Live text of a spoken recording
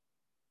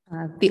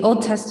The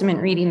Old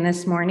Testament reading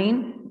this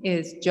morning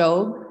is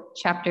Job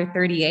chapter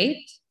 38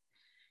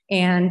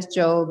 and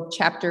Job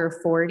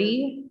chapter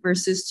 40,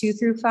 verses 2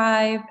 through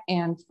 5,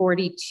 and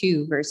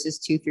 42, verses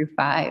 2 through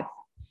 5.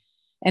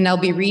 And I'll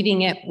be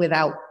reading it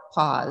without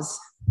pause.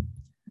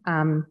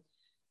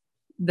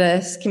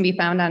 This can be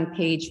found on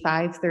page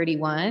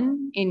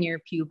 531 in your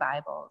Pew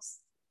Bibles.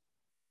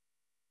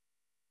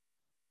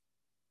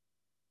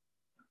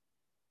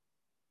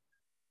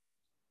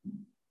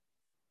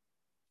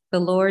 The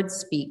Lord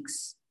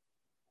speaks.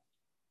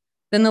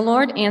 Then the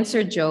Lord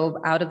answered Job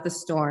out of the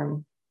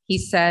storm. He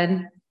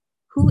said,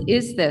 "Who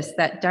is this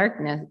that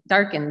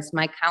darkens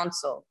my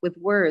counsel with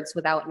words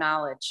without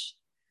knowledge?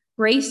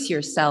 Brace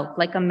yourself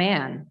like a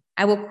man.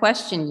 I will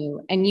question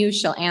you, and you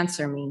shall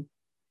answer me.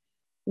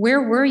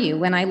 Where were you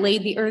when I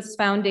laid the earth's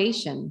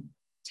foundation?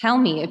 Tell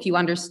me if you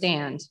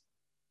understand.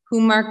 Who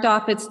marked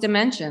off its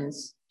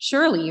dimensions?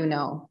 Surely you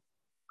know.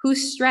 Who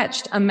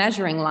stretched a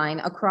measuring line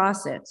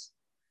across it?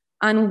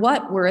 On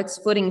what were its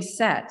footings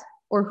set,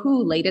 or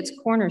who laid its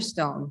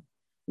cornerstone?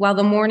 While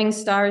the morning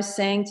stars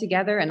sang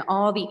together and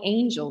all the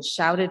angels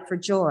shouted for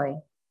joy.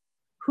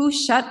 Who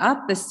shut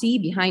up the sea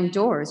behind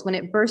doors when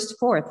it burst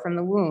forth from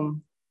the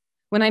womb?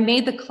 When I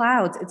made the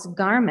clouds its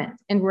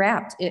garment and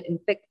wrapped it in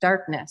thick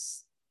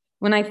darkness?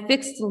 When I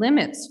fixed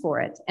limits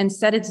for it and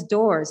set its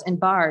doors and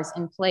bars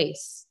in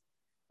place?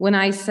 When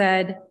I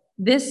said,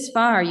 'This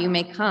far you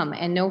may come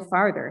and no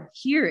farther.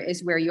 Here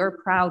is where your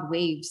proud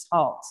waves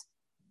halt.'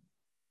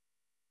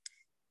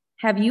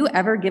 Have you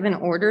ever given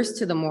orders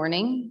to the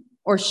morning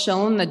or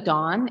shown the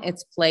dawn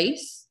its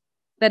place,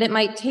 that it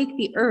might take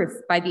the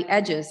earth by the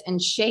edges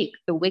and shake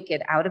the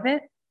wicked out of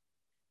it?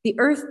 The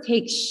earth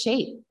takes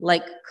shape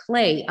like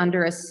clay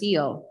under a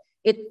seal.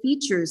 Its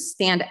features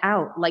stand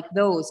out like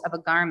those of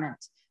a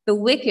garment. The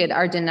wicked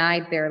are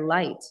denied their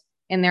light,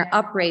 and their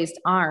upraised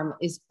arm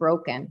is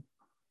broken.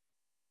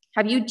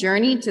 Have you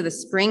journeyed to the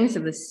springs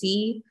of the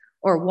sea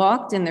or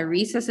walked in the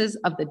recesses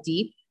of the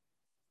deep?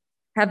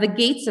 Have the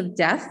gates of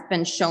death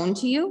been shown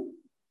to you?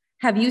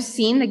 Have you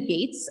seen the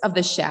gates of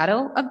the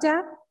shadow of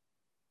death?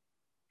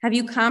 Have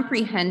you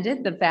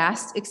comprehended the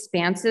vast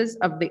expanses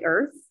of the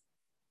earth?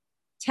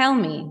 Tell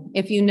me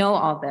if you know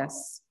all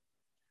this.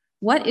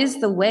 What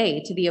is the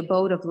way to the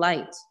abode of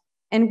light?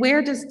 And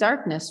where does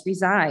darkness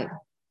reside?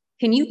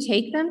 Can you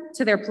take them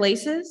to their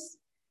places?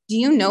 Do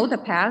you know the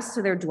paths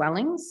to their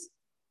dwellings?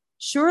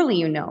 Surely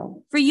you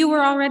know, for you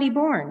were already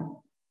born.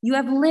 You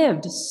have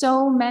lived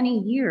so many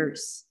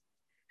years.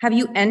 Have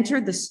you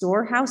entered the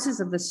storehouses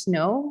of the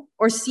snow,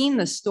 or seen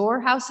the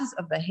storehouses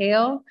of the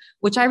hail,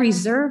 which I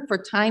reserve for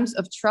times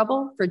of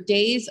trouble, for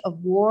days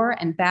of war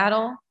and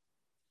battle?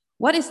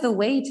 What is the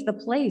way to the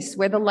place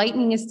where the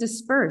lightning is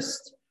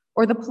dispersed,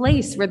 or the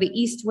place where the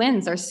east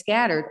winds are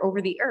scattered over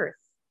the earth?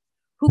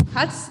 Who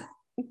cuts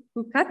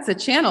a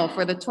channel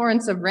for the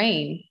torrents of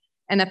rain,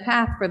 and a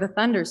path for the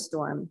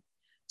thunderstorm,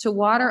 to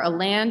water a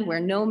land where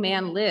no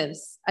man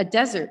lives, a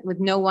desert with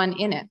no one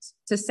in it,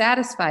 to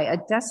satisfy a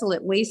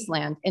desolate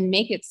wasteland and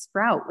make it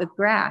sprout with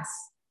grass?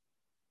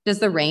 Does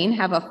the rain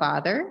have a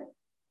father?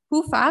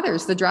 Who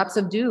fathers the drops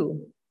of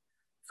dew?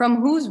 From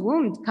whose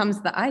womb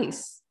comes the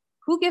ice?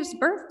 Who gives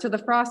birth to the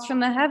frost from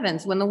the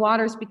heavens when the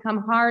waters become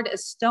hard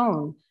as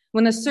stone,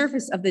 when the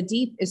surface of the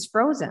deep is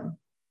frozen?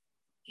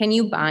 Can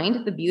you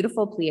bind the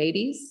beautiful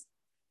Pleiades?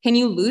 Can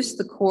you loose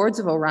the cords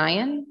of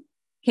Orion?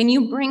 Can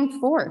you bring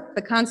forth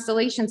the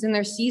constellations in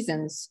their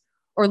seasons,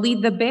 or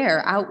lead the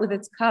bear out with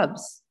its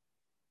cubs?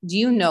 Do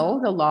you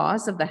know the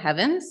laws of the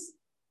heavens?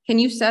 Can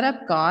you set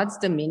up God's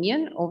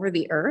dominion over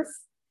the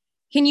earth?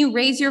 Can you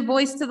raise your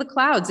voice to the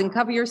clouds and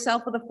cover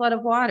yourself with a flood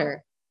of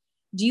water?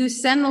 Do you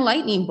send the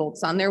lightning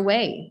bolts on their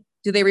way?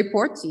 Do they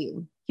report to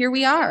you, 'Here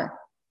we are'?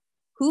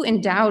 Who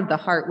endowed the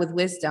heart with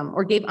wisdom,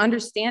 or gave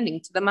understanding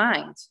to the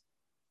mind?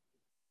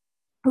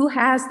 Who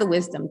has the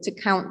wisdom to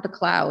count the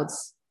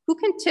clouds? Who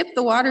can tip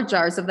the water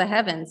jars of the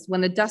heavens when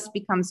the dust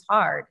becomes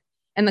hard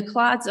and the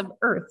clods of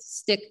earth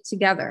stick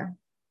together?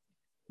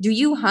 Do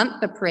you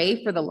hunt the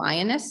prey for the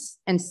lioness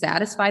and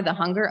satisfy the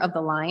hunger of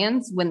the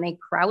lions when they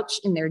crouch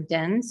in their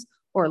dens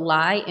or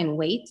lie in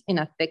wait in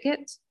a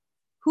thicket?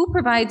 Who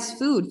provides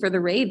food for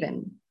the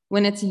raven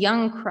when its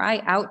young cry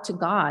out to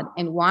God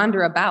and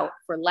wander about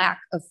for lack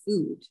of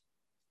food?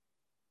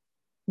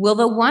 Will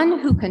the one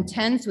who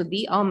contends with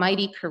the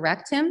Almighty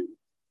correct him?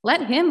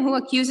 Let him who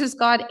accuses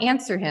God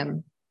answer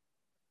him.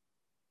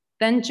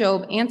 Then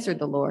Job answered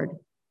the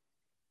Lord,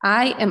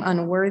 "I am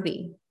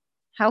unworthy.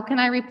 How can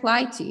I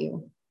reply to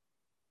you?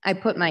 I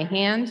put my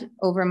hand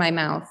over my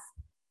mouth.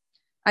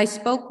 I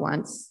spoke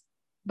once,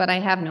 but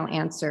I have no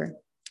answer.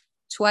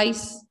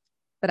 Twice,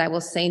 but I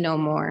will say no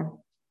more.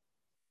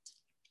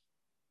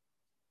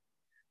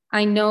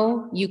 I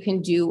know you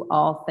can do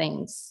all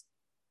things.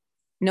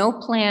 No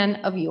plan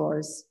of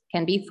yours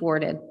can be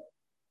thwarted.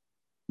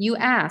 You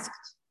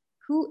asked,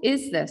 'Who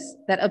is this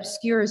that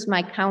obscures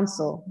my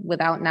counsel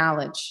without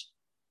knowledge?'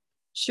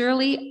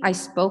 Surely I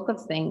spoke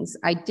of things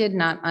I did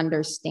not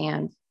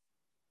understand,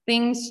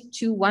 things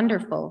too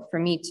wonderful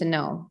for me to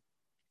know.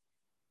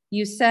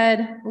 You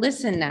said,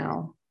 'Listen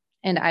now,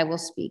 and I will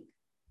speak.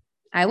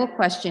 I will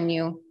question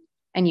you,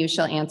 and you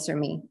shall answer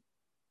me.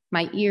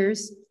 My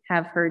ears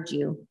have heard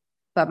you,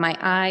 but my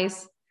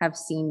eyes have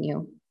seen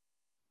you.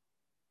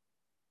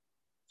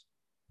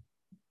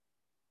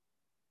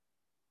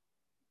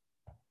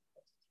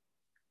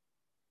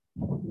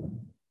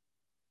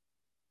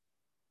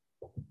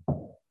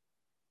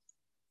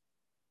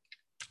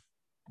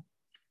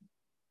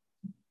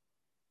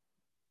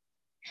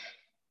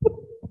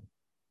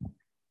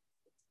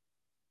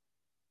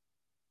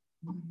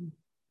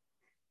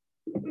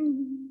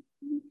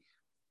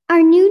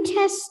 Our New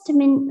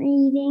Testament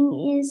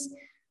reading is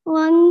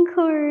 1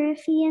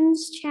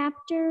 Corinthians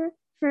chapter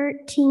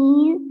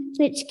 13,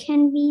 which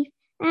can be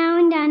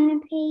found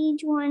on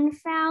page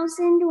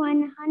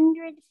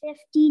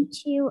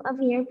 1152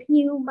 of your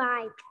Pew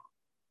Bible.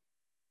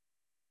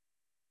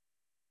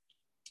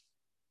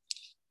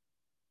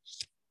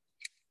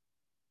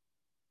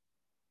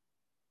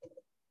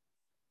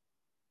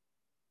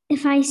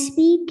 If I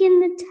speak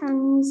in the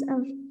tongues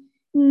of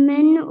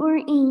men or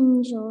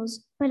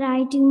angels, but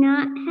I do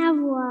not have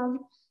love,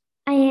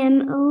 I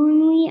am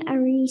only a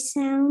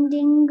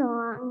resounding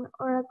gong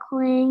or a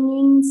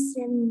clanging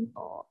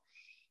cymbal.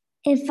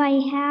 If I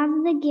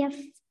have the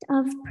gift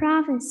of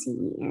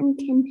prophecy and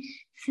can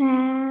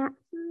fathom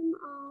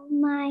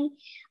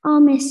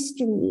all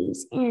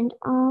mysteries and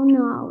all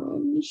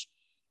knowledge,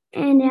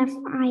 and if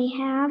I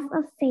have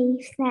a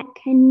faith that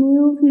can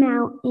move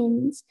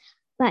mountains,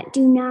 but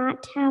do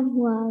not have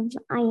love,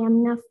 I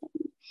am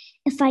nothing.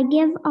 If I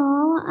give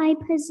all I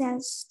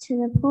possess to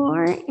the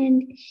poor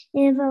and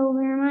give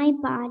over my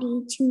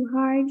body to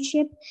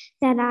hardship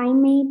that I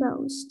may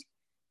boast,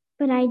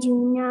 but I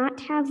do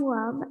not have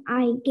love,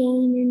 I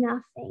gain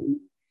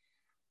nothing.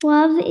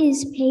 Love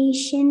is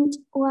patient,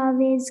 love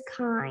is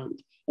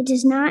kind. It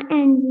does not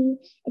envy,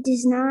 it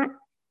does not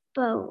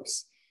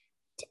boast,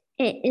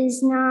 it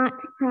is not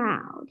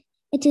proud.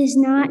 It does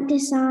not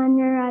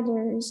dishonor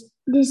others.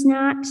 It is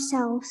not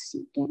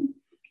self-seeking.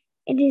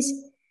 It is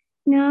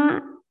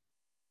not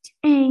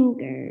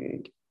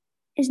angered.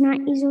 It is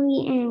not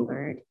easily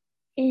angered.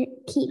 It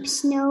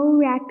keeps no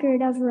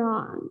record of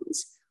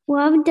wrongs.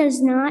 Love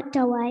does not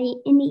delight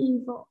in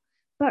evil,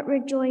 but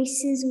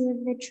rejoices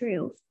with the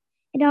truth.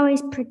 It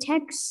always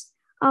protects,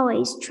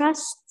 always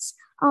trusts,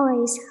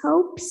 always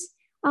hopes,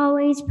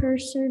 always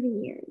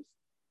perseveres.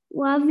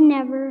 Love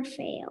never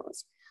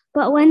fails.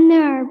 But where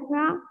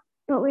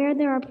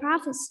there are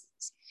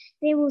prophecies,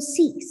 they will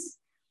cease.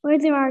 Where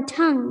there are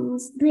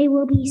tongues, they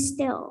will be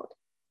stilled.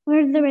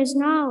 Where there is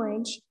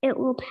knowledge, it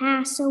will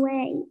pass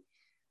away.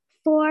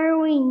 For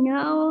we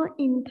know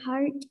in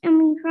part and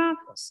we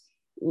prophesy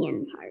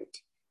in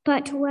part.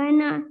 But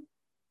when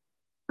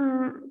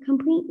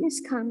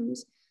completeness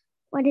comes,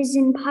 what is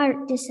in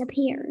part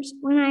disappears.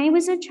 When I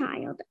was a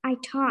child, I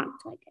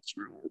talked like a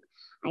child.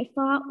 I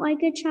thought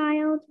like a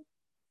child.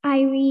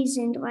 I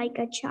reasoned like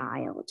a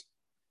child.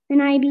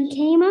 When I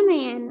became a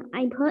man,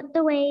 I put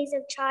the ways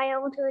of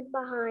childhood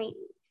behind.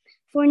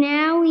 For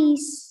now we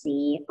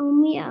see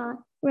only a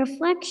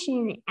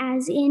reflection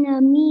as in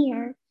a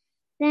mirror.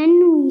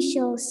 Then we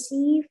shall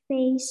see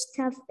face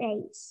to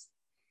face.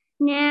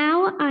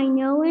 Now I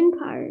know in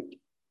part,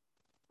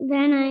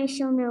 then I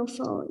shall know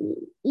fully,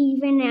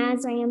 even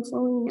as I am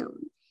fully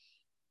known.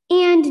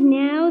 And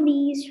now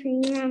these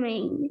three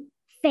remain,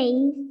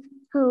 faith,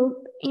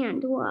 hope,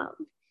 and love.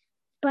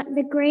 But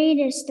the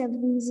greatest of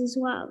these is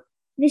love.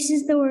 This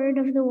is the word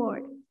of the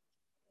Lord.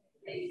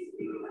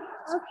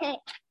 Okay.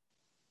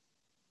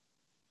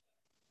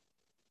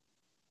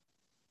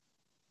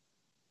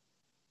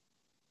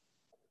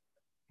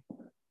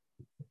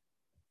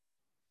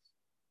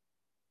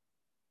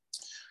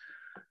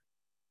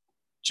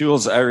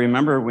 Jules, I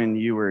remember when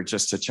you were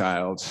just a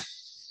child,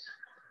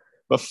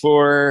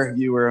 before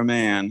you were a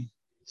man.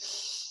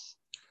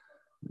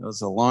 It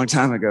was a long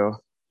time ago.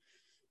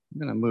 I'm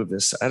going to move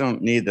this. I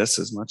don't need this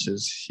as much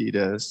as he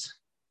does.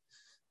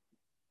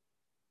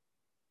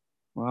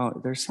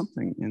 Well, there's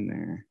something in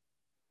there.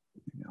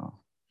 You know,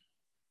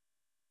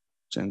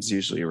 Jen's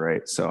usually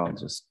right, so I'll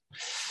just,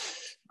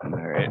 all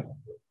right,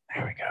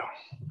 there we go.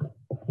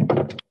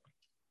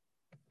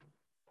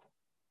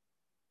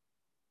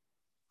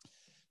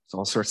 There's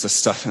all sorts of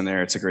stuff in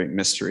there. It's a great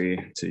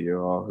mystery to you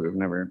all who have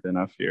never been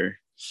up here.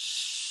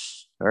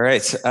 All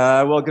right.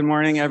 Well, good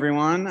morning,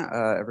 everyone.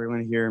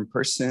 Everyone here in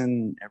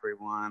person,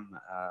 everyone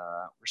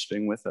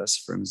worshiping with us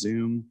from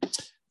Zoom.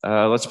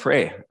 Let's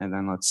pray, and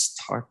then let's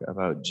talk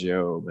about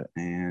Job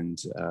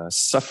and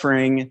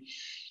suffering,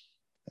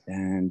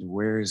 and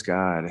where is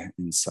God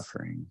in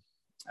suffering?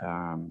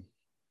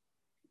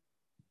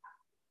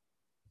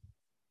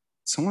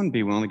 Someone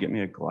be willing to get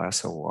me a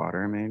glass of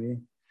water, maybe?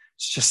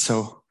 It's just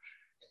so,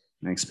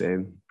 thanks,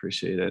 babe.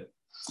 Appreciate it.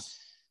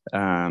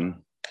 All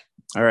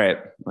right,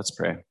 let's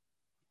pray.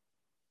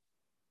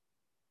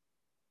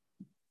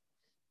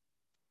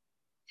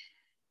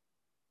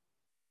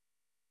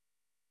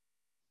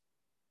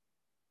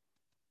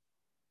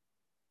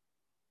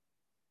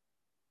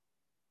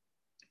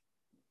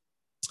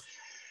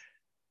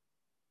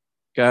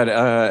 God,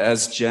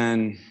 as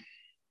Jen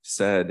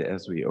said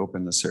as we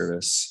opened the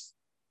service,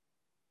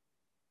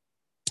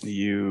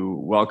 You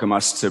welcome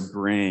us to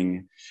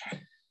bring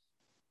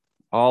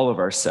all of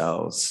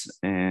ourselves,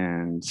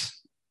 and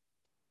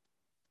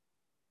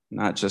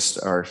not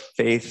just our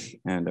faith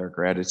and our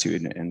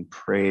gratitude and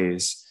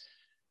praise,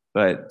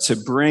 but to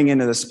bring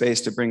into the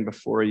space, to bring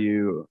before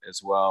you as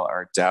well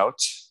our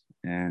doubt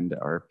and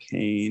our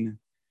pain,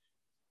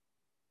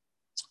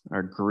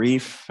 our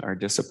grief, our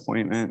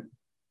disappointment,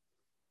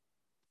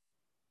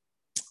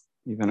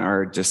 even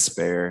our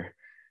despair.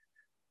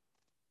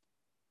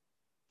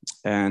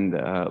 And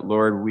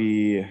Lord,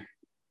 we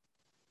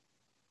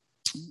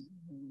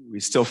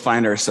still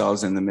find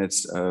ourselves in the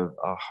midst of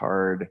a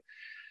hard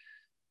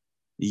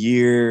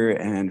year,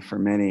 and for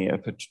many, a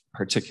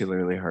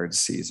particularly hard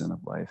season of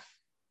life.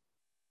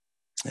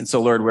 And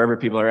so, Lord, wherever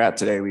people are at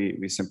today,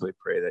 we simply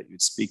pray that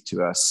you'd speak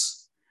to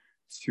us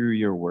through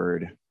your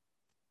word,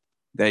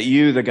 that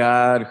you, the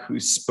God who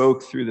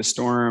spoke through the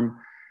storm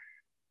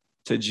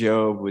to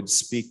Job, would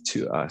speak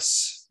to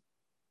us.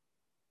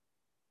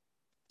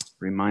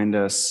 Remind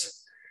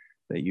us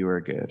that you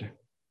are good.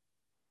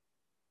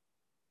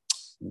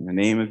 In the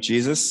name of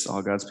Jesus,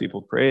 all God's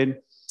people prayed.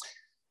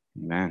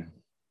 Amen.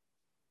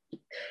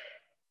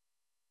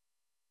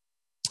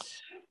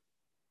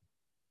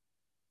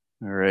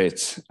 All right.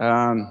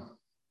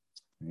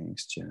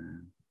 Thanks,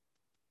 Jen.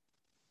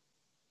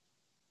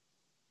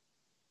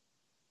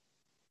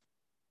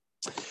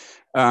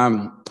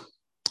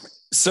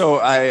 So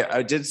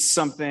I did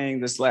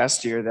something this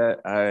last year that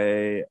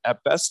I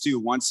at best do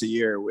once a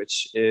year,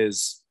 which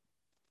is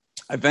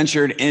I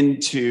ventured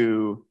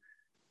into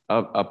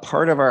a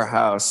part of our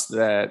house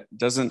that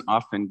doesn't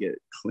often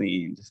get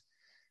cleaned.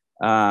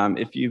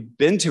 If you've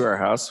been to our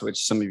house,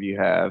 which some of you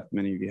have,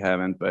 many of you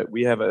haven't, but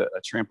we have a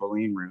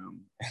trampoline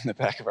room in the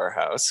back of our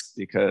house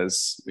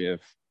because we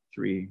have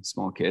 3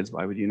 small kids.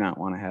 Why would you not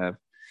want to have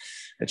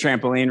a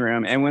trampoline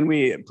room? And when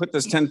we put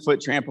this 10-foot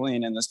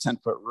trampoline in this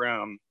 10-foot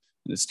room,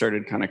 it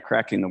started kind of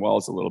cracking the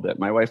walls a little bit.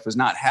 My wife was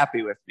not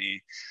happy with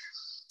me,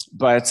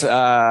 but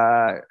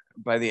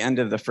by the end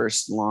of the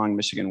first long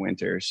Michigan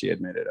winter, she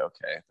admitted,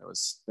 okay, that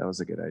was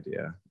a good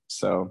idea.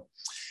 So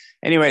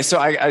anyway, so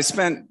I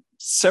spent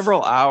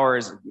several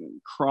hours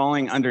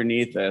crawling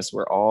underneath this,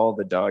 where all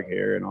the dog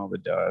hair and all the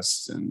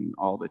dust and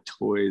all the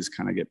toys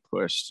kind of get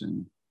pushed.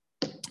 And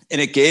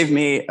it gave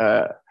me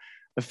a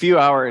few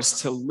hours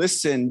to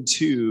listen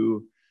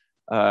to,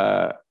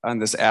 on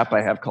this app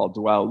I have called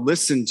Dwell,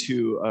 listen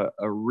to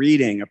a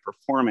reading, a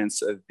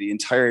performance of the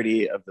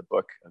entirety of the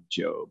book of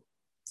Job.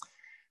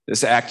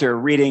 This actor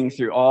reading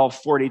through all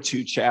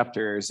 42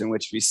 chapters, in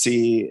which we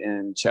see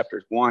in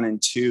chapters 1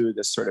 and 2,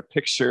 this sort of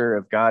picture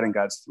of God in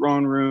God's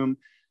throne room,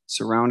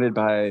 surrounded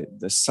by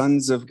the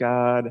sons of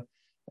God,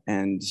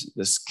 and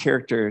this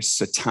character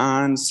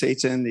Satan,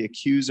 the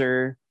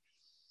accuser,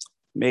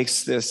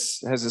 has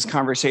this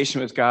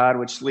conversation with God,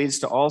 which leads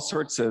to all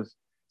sorts of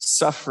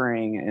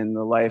suffering in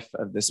the life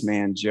of this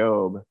man,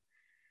 Job.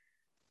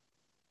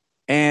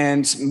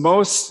 And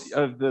most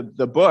of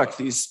the book,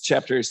 these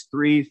chapters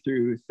 3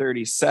 through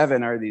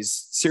 37, are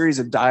these series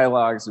of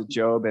dialogues with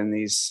Job and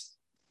these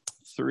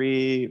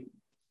 3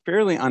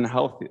 fairly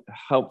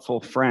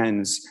unhelpful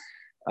friends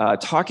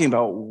talking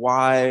about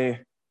why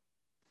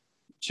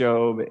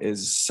Job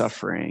is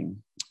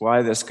suffering,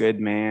 why this good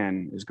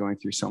man is going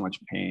through so much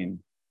pain.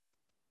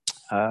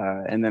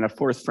 And then a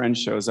 4th friend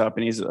shows up,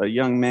 and he's a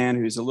young man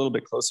who's a little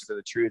bit closer to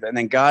the truth. And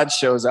then God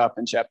shows up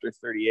in chapter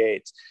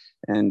 38.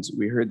 And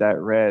we heard that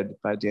read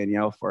by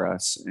Danielle for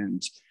us.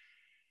 And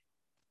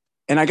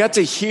I got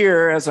to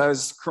hear, as I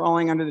was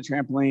crawling under the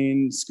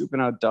trampoline,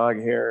 scooping out dog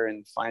hair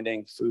and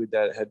finding food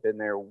that had been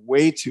there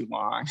way too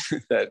long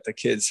that the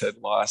kids had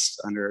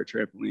lost under a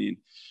trampoline.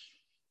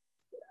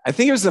 I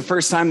think it was the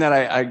first time that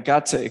I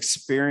got to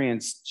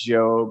experience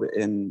Job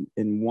in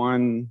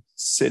one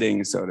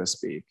sitting, so to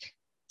speak,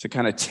 to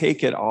kind of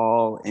take it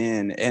all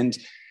in. And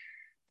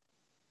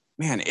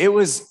man, it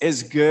was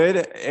as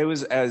good. It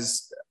was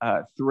as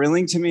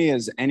thrilling to me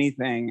as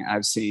anything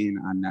I've seen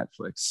on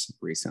Netflix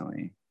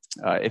recently.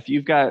 If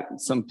you've got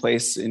some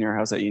place in your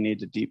house that you need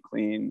to deep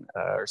clean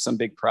or some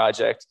big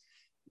project,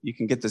 you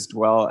can get this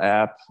Dwell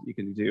app. You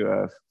can do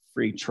a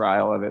free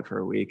trial of it for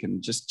a week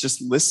and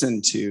just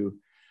listen to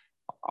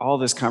all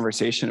this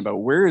conversation about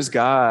where is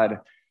God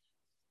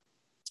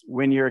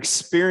when your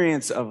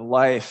experience of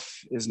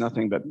life is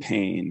nothing but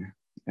pain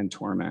and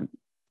torment.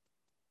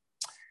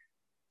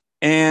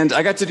 And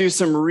I got to do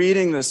some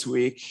reading this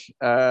week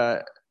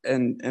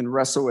and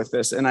wrestle with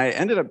this. And I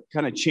ended up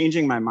kind of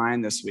changing my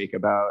mind this week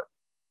about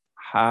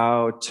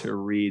how to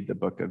read the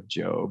book of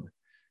Job.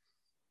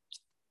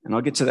 And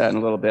I'll get to that in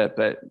a little bit.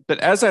 But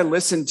as I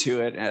listened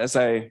to it, as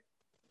I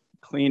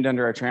cleaned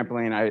under our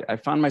trampoline, I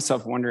found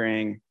myself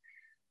wondering,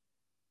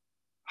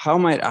 how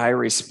might I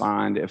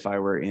respond if I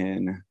were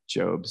in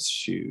Job's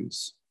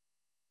shoes?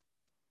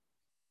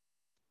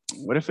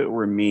 What if it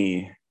were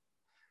me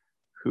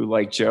who,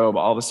 like Job,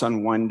 all of a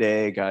sudden one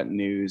day got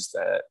news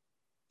that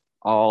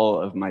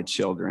all of my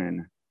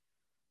children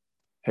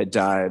had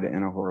died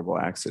in a horrible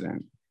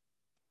accident?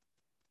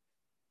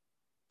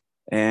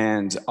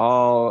 And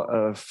all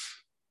of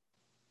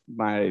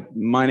my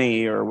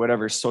money or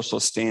whatever social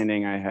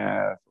standing I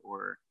have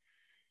or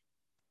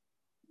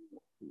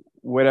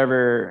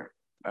whatever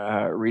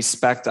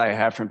respect I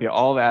have from people,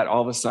 all that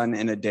all of a sudden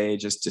in a day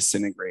just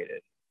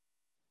disintegrated.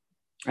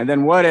 And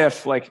then what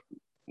if, like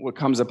what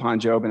comes upon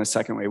Job in a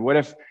second way, what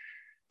if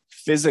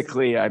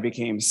physically I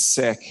became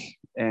sick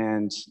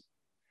and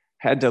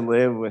had to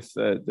live with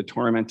the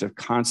torment of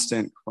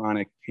constant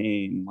chronic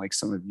pain like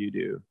some of you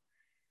do?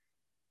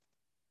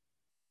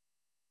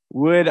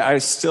 Would I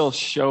still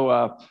show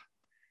up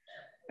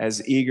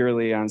as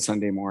eagerly on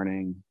Sunday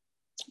morning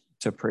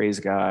to praise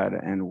God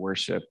and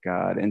worship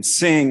God and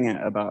sing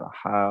about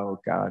how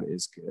God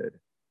is good?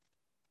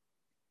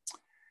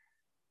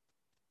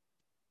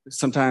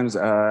 Sometimes,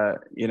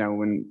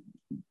 when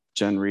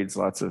Jen reads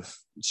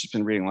she's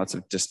been reading lots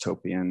of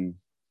dystopian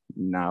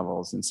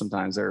novels, and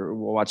sometimes we'll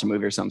watch a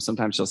movie or something.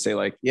 Sometimes she'll say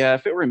like, yeah,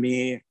 if it were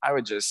me, I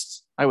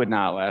would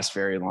not last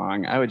very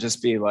long. I would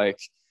just be like,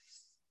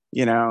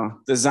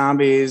 the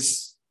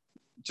zombies,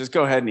 just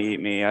go ahead and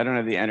eat me. I don't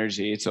have the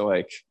energy to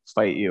like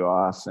fight you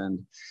off.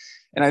 And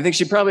I think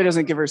she probably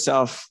doesn't give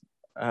herself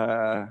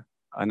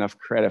enough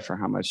credit for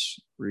how much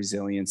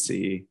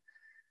resiliency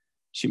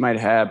she might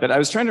have. But I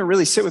was trying to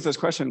really sit with this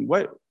question.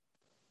 What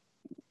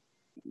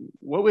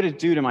would it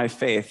do to my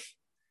faith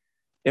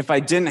if I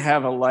didn't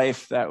have a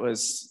life that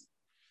was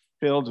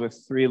filled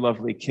with 3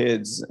 lovely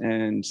kids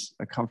and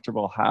a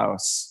comfortable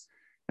house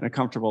and a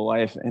comfortable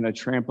life and a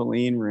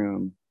trampoline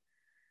room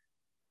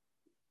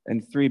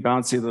and 3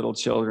 bouncy little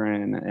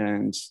children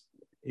and,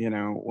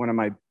 one of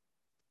my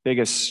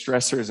biggest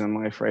stressors in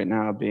life right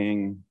now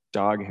being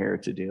dog hair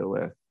to deal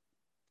with?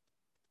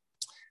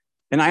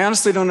 And I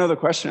honestly don't know the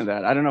question of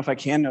that. I don't know if I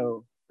can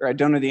know, or I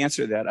don't know the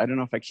answer to that. I don't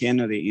know if I can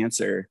know the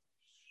answer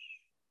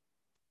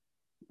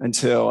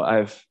until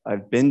I've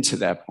been to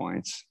that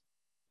point.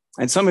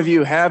 And some of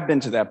you have been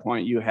to that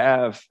point. You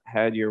have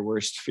had your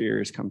worst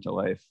fears come to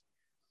life.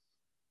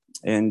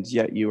 And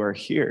yet you are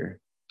here.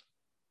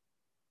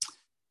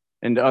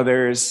 And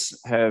others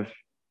have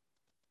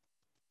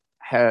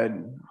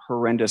had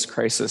horrendous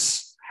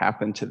crisis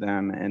happen to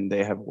them, and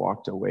they have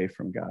walked away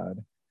from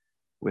God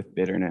with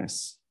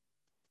bitterness.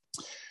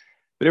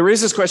 But it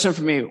raises this question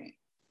for me: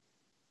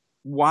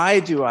 why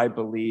do I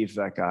believe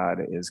that God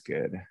is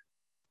good?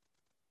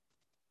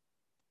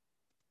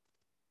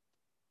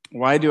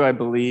 Why do I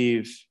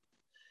believe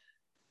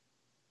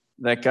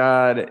that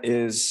God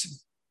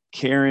is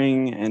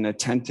caring and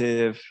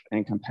attentive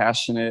and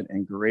compassionate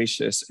and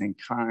gracious and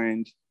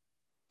kind?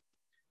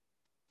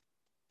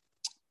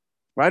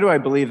 Why do I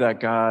believe that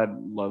God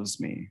loves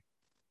me?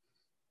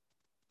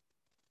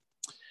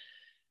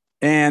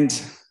 And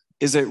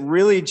is it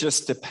really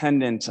just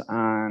dependent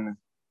on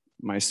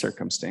my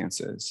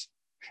circumstances?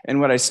 And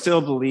would I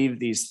still believe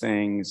these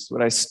things?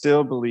 Would I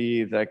still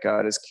believe that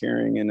God is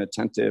caring and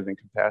attentive and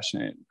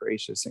compassionate and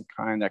gracious and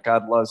kind, that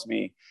God loves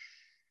me,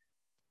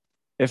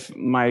 if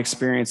my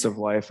experience of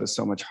life is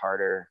so much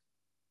harder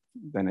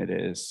than it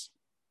is?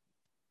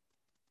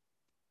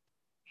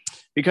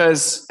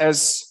 Because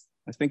as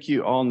I think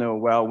you all know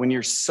well, when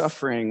you're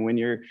suffering, when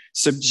your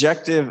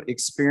subjective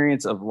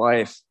experience of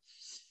life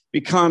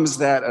becomes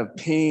that of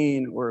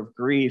pain or of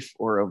grief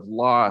or of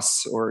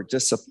loss or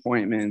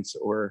disappointment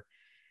or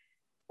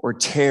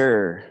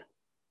terror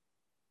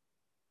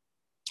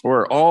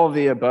or all of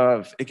the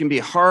above, it can be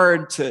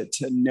hard to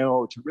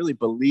know, to really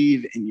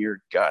believe in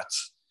your gut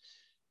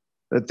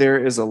that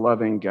there is a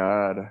loving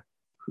God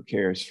who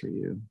cares for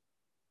you.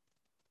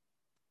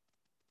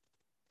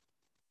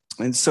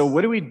 And so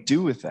what do we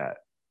do with that?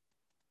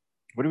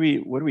 What do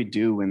we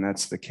do when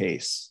that's the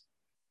case?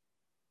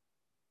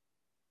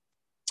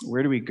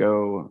 Where do we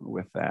go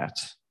with that?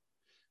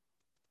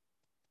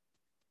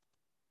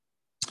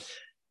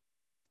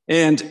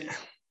 And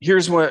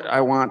here's what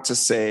I want to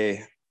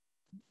say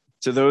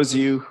to those of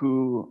you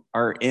who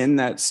are in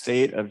that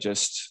state of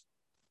just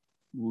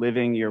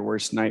living your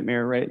worst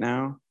nightmare right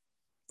now,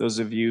 those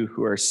of you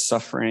who are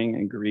suffering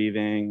and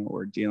grieving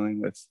or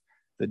dealing with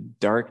the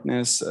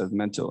darkness of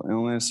mental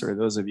illness, or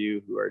those of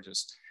you who are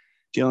just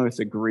dealing with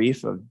the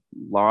grief of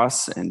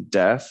loss and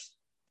death,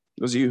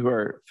 those of you who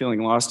are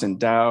feeling lost in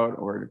doubt,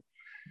 or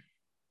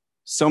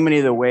so many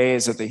of the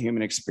ways that the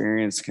human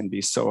experience can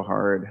be so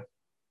hard.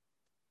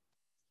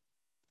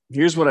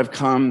 Here's what I've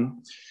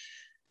come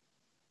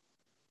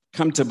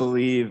to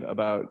believe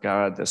about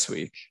God this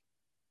week.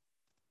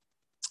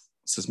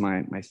 This is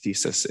my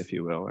thesis, if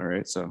you will, all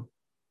right? So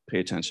pay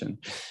attention.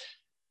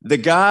 The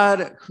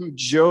God who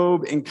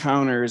Job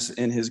encounters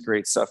in his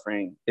great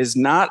suffering is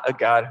not a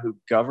God who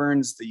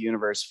governs the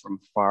universe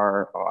from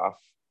far off,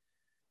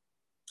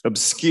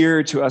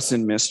 obscure to us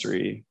in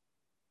mystery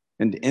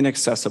and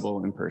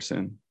inaccessible in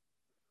person.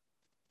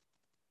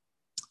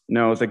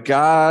 No, the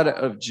God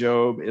of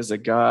Job is a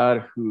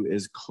God who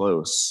is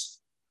close,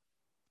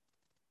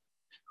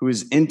 who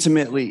is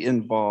intimately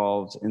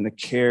involved in the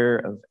care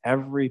of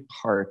every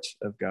part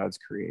of God's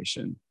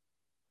creation,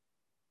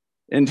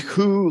 and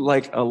who,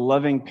 like a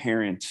loving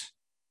parent,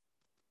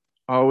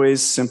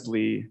 always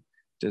simply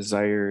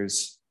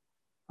desires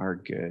our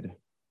good.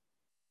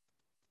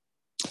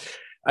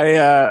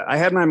 I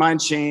had my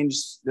mind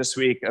changed this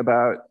week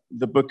about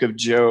the book of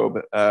Job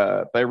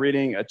by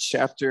reading a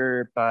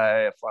chapter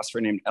by a philosopher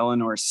named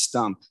Eleanor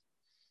Stump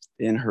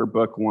in her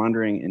book,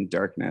 Wandering in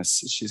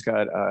Darkness. She's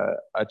got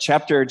a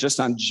chapter just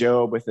on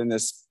Job within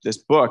this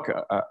book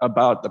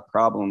about the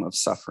problem of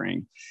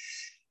suffering.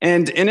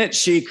 And in it,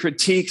 she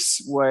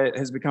critiques what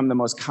has become the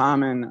most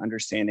common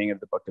understanding of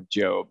the book of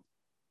Job.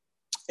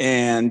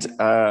 And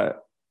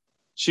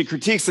she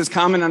critiques this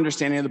common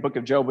understanding of the book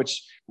of Job,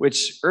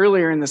 which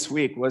earlier in this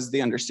week was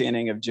the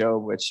understanding of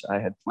Job, which I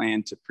had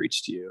planned to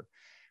preach to you,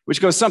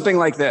 which goes something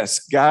like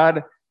this.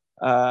 God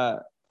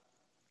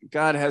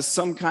has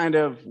some kind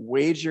of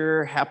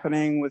wager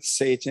happening with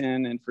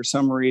Satan, and for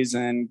some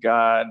reason,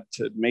 God,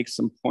 to make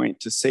some point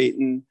to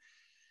Satan,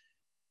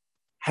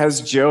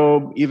 has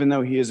Job, even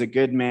though he is a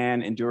good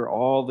man, endure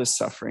all this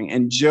suffering.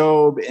 And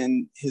Job,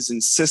 in his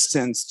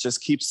insistence,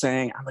 just keeps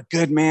saying, I'm a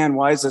good man,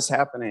 why is this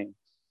happening?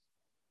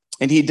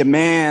 And he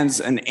demands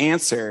an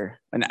answer,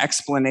 an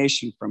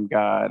explanation from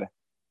God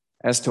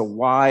as to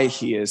why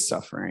he is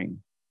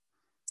suffering.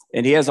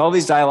 And he has all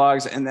these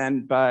dialogues, and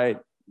then by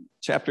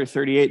chapter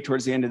 38,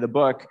 towards the end of the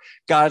book,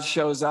 God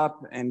shows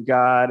up and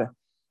God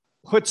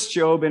puts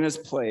Job in his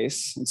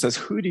place and says,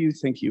 who do you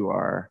think you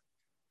are?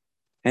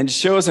 And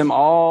shows him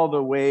all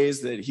the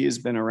ways that he has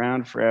been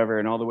around forever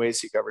and all the ways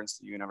he governs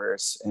the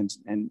universe,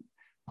 and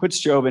puts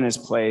Job in his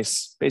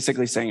place,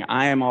 basically saying,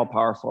 I am all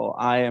powerful,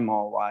 I am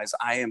all wise,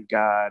 I am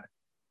God,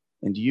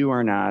 and you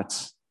are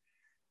not.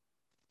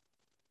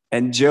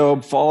 And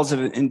Job falls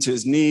into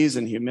his knees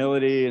in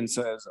humility and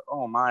says,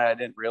 oh my, I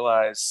didn't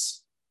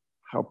realize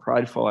how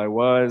prideful I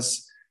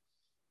was.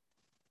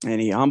 And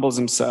he humbles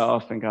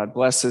himself and God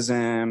blesses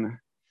him.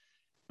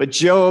 But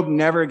Job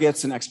never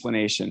gets an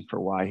explanation for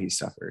why he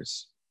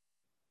suffers.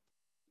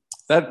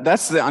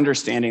 That's the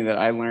understanding that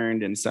I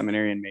learned in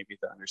seminary, and maybe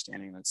the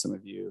understanding that some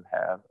of you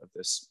have of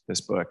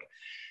this book.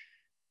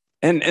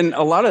 And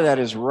a lot of that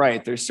is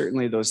right. There's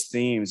certainly those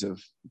themes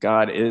of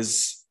God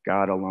is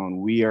God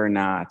alone. We are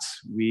not.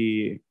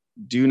 We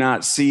do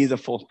not see the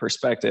full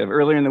perspective.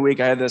 Earlier in the week,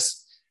 I had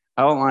this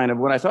outline of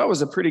what I thought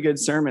was a pretty good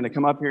sermon to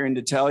come up here and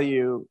to tell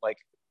you, like,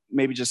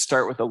 maybe just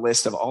start with a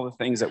list of all the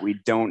things that we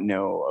don't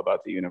know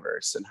about the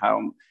universe and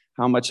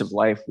how much of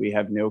life we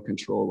have no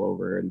control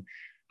over and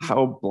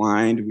how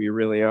blind we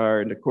really are.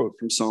 And to quote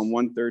from Psalm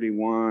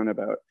 131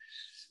 about,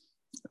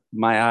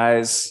 my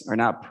eyes are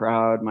not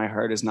proud, my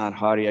heart is not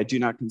haughty. I do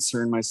not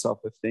concern myself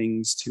with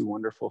things too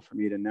wonderful for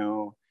me to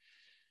know.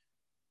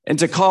 And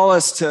to call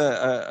us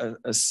to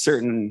a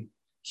certain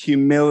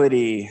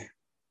humility,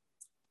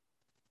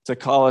 to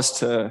call us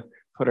to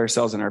put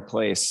ourselves in our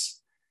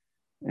place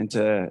and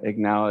to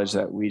acknowledge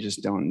that we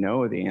just don't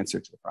know the answer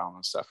to the problem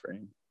of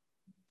suffering.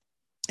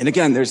 And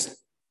again,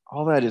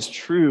 all that is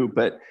true,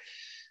 but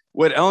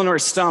what Eleanor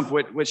Stump,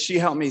 what she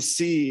helped me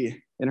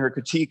see in her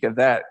critique of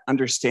that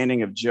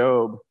understanding of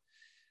Job,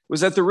 was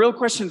that the real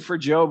question for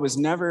Job was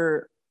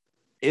never,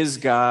 is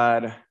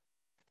God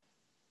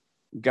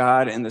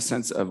in the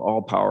sense of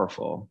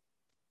all-powerful,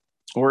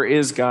 or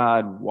is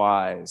God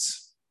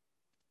wise?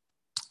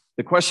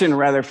 The question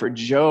rather for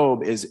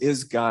Job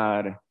is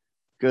God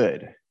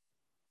good?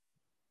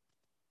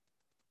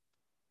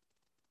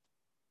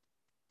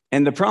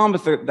 And the problem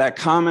with that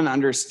common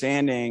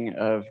understanding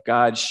of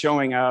God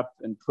showing up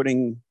and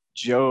putting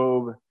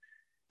Job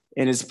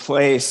in his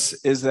place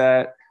is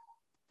that,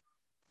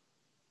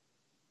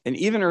 and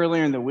even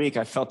earlier in the week,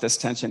 I felt this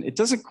tension. It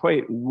doesn't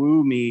quite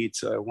woo me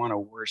to want to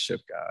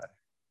worship God.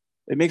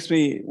 It makes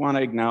me want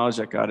to acknowledge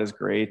that God is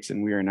great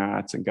and we are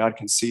not, and God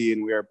can see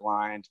and we are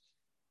blind.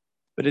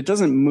 But it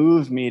doesn't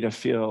move me to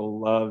feel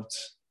loved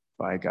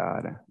by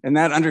God. And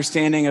that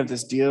understanding of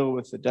this deal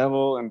with the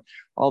devil and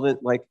all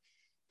that, like,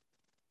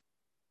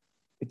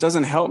 it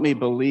doesn't help me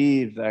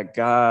believe that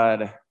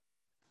God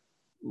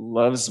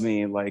loves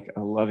me like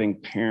a loving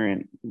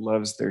parent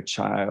loves their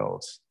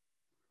child.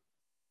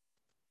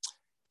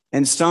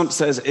 And Stump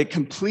says it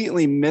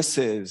completely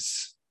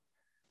misses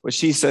what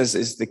she says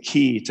is the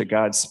key to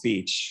God's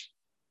speech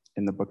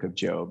in the book of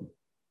Job.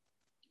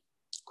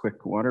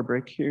 Quick water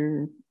break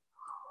here.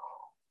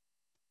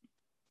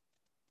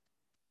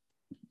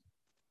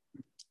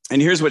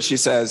 And here's what she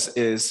says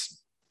is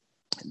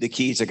the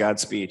key to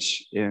God's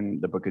speech in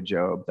the book of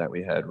Job that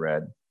we had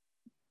read.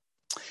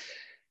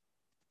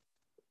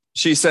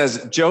 She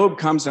says, Job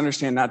comes to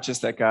understand not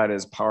just that God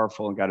is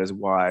powerful and God is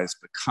wise,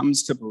 but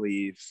comes to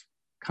believe,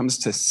 comes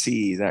to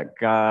see that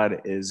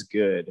God is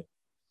good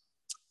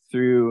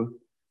through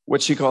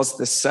what she calls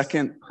the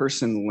second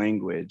person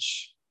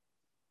language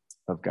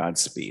of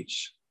God's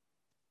speech.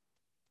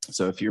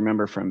 So if you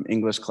remember from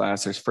English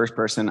class, there's first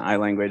person, I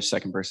language,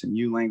 second person,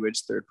 you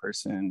language, third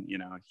person,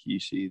 he,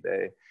 she,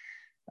 they.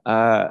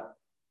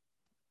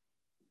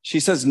 She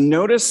says,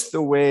 notice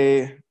the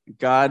way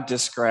God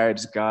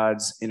describes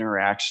God's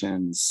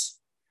interactions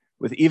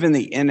with even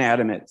the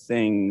inanimate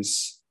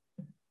things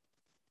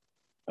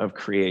of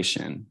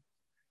creation.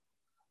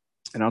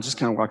 And I'll just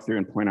kind of walk through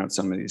and point out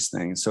some of these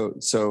things.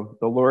 So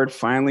the Lord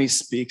finally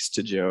speaks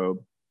to Job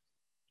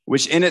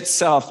which in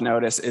itself,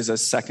 notice, is a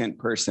second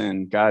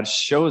person. God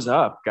shows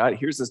up. God,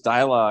 here's this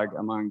dialogue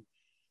among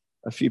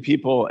a few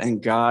people,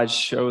 and God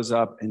shows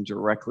up and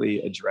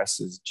directly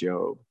addresses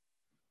Job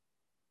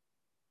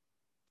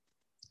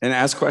and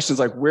asks questions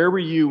like, where were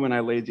you when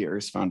I laid the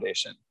earth's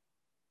foundation?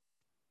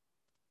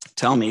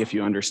 Tell me if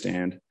you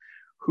understand.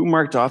 Who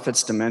marked off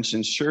its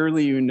dimensions?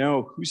 Surely you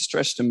know. Who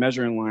stretched a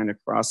measuring line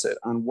across it?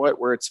 On what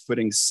were its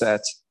footings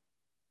set?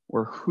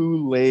 Or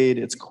who laid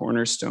its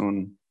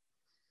cornerstone?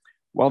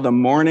 While the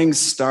morning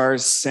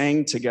stars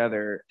sang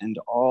together and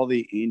all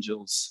the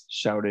angels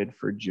shouted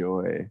for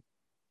joy.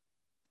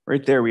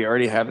 Right there, we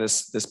already have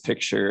this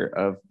picture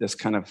of this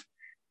kind of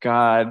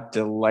God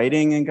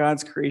delighting in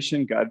God's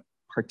creation, God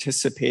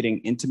participating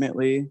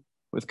intimately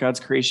with God's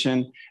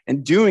creation,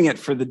 and doing it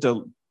for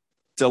the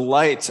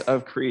delight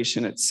of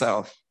creation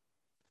itself,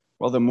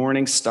 while the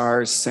morning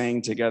stars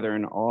sang together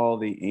and all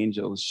the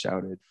angels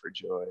shouted for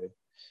joy.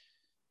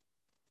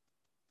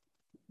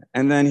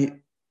 And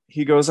then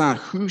he goes on,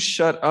 who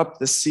shut up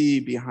the sea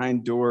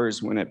behind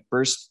doors when it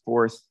burst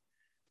forth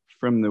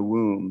from the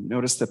womb?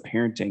 Notice the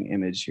parenting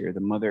image here, the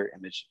mother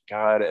image,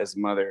 God as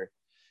mother,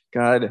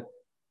 God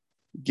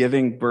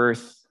giving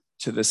birth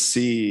to the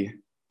sea.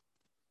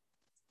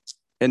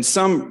 And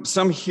some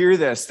hear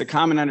this. The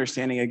common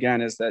understanding,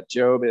 again, is that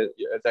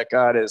that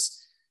God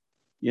is,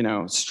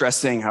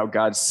 stressing how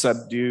God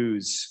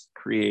subdues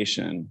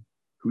creation,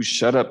 who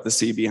shut up the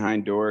sea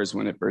behind doors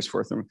when it burst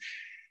forth.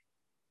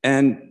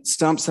 And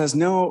Stump says,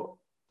 no,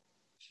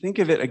 think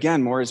of it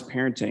again more as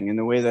parenting, in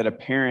the way that a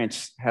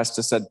parent has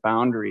to set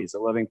boundaries. A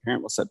loving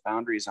parent will set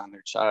boundaries on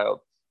their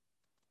child.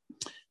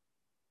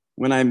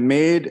 When I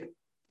made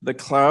the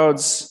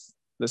clouds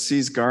the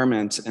sea's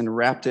garment and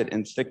wrapped it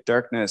in thick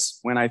darkness,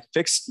 when I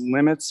fixed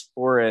limits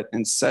for it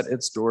and set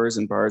its doors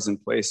and bars in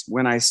place,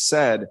 when I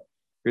said,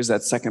 here's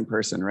that second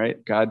person,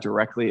 right? God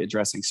directly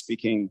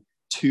speaking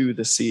to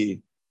the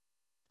sea.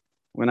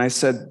 When I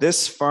said,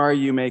 this far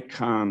you may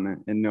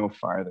come and no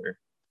farther.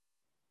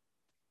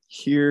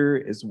 Here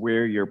is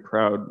where your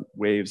proud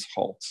waves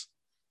halt.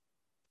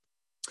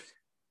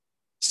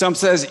 Stump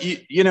says,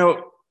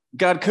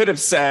 God could have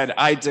said,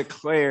 I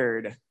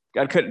declared.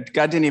 God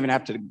didn't even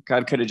have to,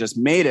 God could have just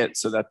made it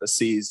so that the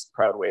sea's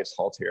proud waves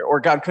halt here. Or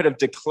God could have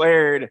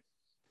declared,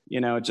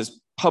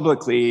 just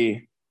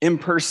publicly,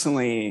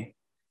 impersonally,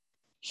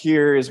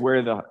 here is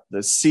where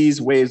the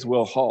sea's waves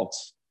will halt.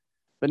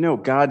 But no,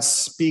 God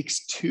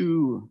speaks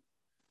to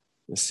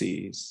the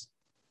seas.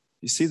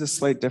 You see the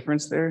slight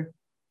difference there?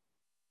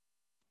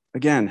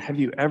 Again, have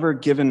you ever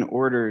given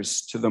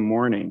orders to the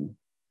morning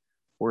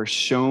or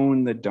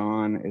shown the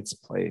dawn its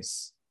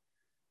place?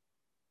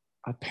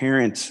 A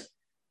parent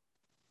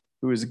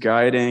who is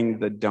guiding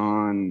the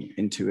dawn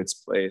into its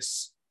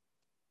place,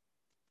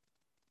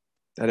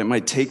 that it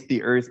might take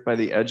the earth by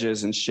the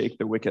edges and shake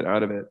the wicked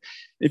out of it.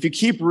 If you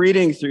keep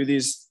reading through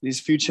these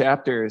few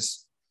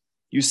chapters,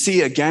 you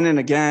see again and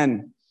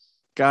again,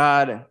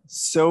 God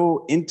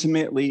so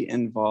intimately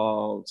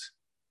involved,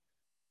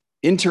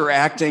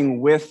 interacting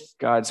with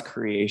God's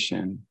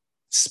creation,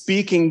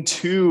 speaking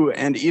to,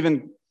 and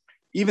even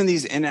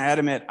these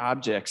inanimate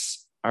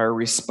objects are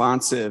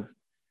responsive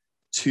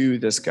to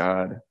this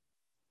God.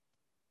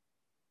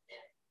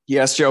 He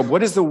asked Job,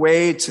 what is the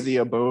way to the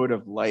abode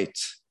of light?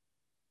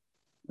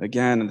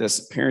 Again,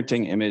 this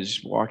parenting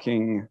image,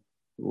 walking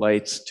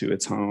light to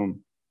its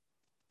home.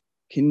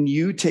 Can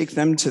you take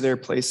them to their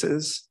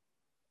places?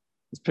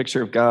 This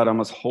picture of God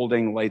almost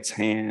holding Light's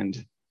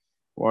hand,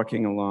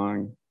 walking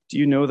along. Do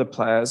you know the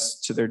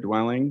paths to their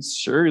dwellings?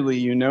 Surely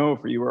you know,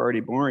 for you were already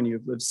born. You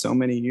have lived so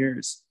many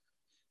years.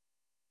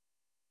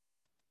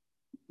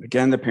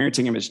 Again, the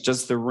parenting image.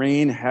 Does the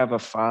rain have a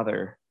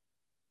father?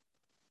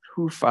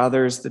 Who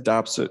fathers the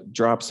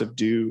drops of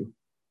dew?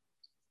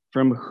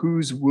 From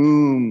whose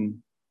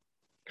womb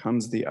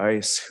comes the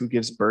ice? Who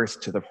gives birth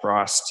to the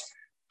frost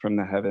from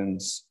the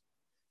heavens?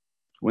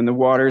 When the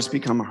waters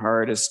become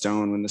hard as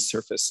stone, when the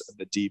surface of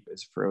the deep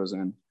is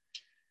frozen.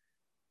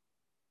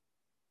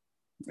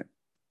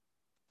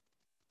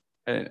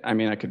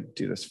 I could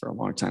do this for a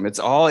long time. It's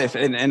all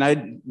and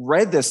I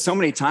read this so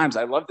many times.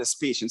 I love this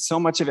speech, and so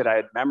much of it I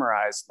had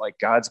memorized, like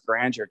God's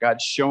grandeur,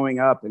 God showing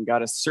up and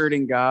God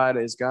asserting God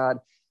as God.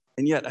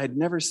 And yet I'd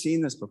never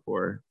seen this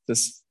before.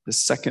 This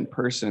second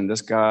person,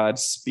 this God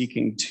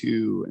speaking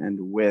to and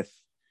with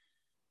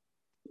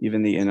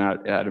even the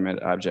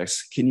inanimate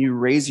objects. Can you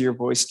raise your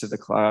voice to the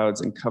clouds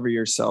and cover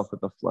yourself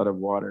with a flood of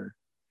water?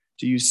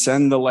 Do you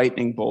send the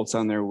lightning bolts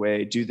on their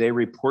way? Do they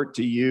report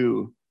to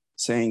you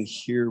saying,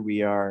 here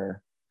we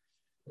are?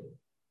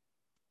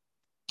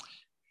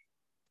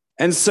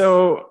 And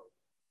so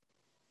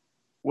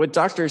what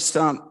Dr.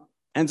 Stump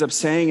ends up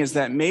saying is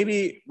that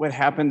maybe what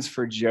happens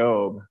for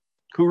Job,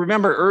 who,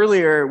 remember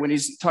earlier when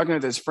he's talking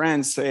with his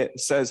friends,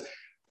 says,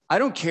 I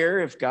don't care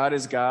if God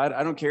is God.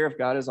 I don't care if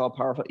God is all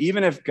powerful.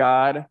 Even if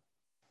God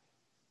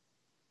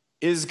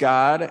is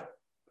God,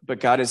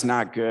 but God is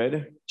not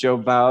good,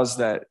 Job vows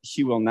that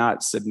he will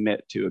not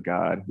submit to a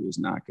God who is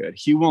not good.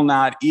 He will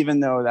not,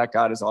 even though that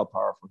God is all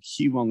powerful,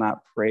 he will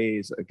not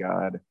praise a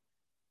God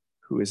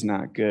who is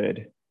not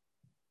good.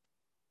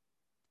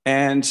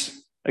 And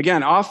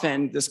again,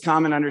 often this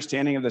common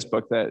understanding of this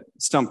book that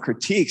Stump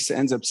critiques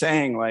ends up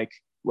saying, like,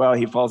 well,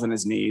 he falls on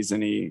his knees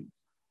and he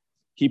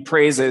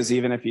praises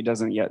even if he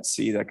doesn't yet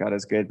see that God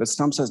is good. But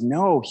Stump says,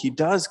 no, he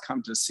does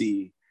come to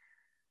see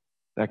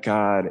that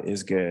God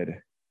is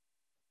good.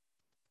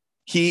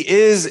 He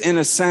is, in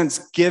a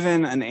sense,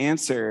 given an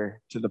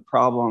answer to the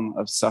problem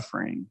of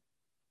suffering.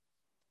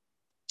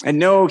 And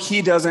no,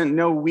 he doesn't.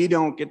 No, we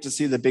don't get to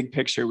see the big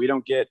picture. We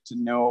don't get to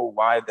know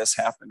why this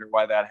happened or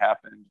why that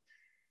happened.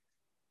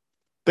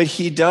 But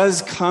he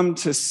does come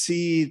to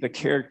see the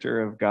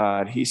character of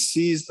God. He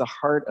sees the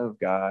heart of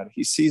God.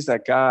 He sees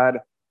that God,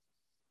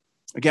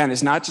 again,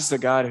 is not just a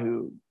God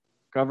who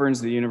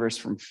governs the universe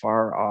from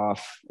far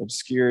off,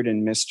 obscured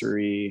in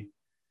mystery,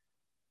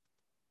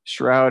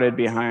 shrouded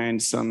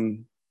behind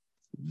some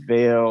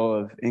veil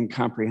of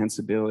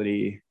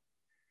incomprehensibility.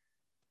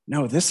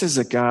 No, this is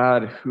a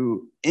God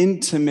who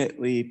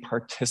intimately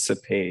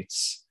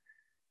participates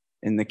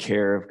in the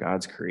care of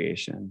God's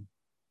creation.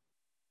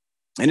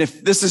 And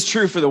if this is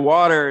true for the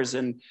waters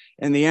and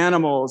the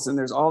animals, and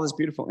there's all this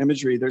beautiful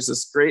imagery, there's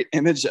this great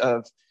image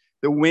of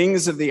the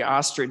wings of the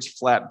ostrich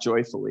flap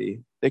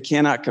joyfully. They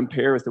cannot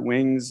compare with the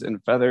wings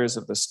and feathers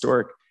of the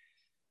stork.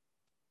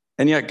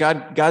 And yet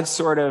God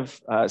sort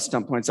of,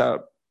 Stump points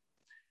out,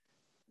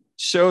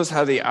 shows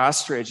how the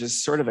ostrich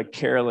is sort of a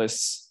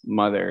careless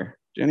mother.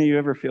 Jenny, you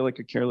ever feel like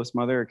a careless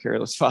mother or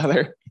careless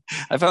father?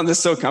 I found this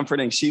so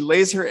comforting. She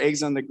lays her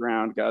eggs on the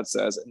ground, God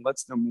says, and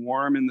lets them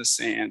warm in the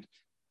sand,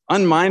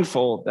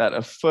 unmindful that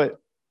a foot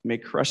may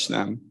crush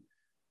them,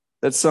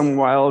 that some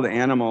wild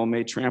animal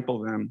may trample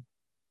them.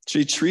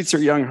 She treats her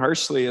young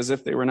harshly as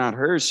if they were not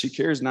hers. She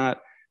cares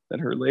not that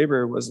her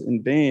labor was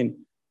in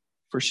vain,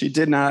 for she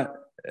did not.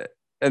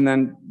 And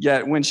then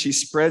yet when she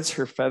spreads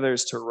her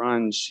feathers to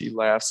run, she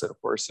laughs at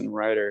horse and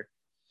rider.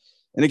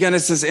 And again,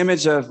 it's this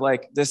image of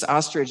like this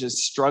ostrich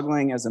is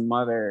struggling as a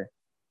mother,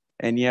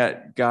 and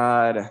yet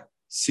God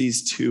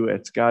sees to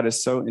it. God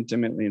is so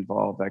intimately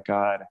involved that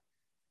God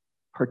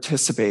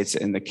participates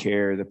in the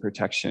care, the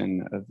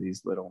protection of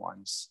these little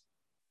ones.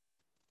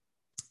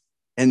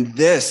 And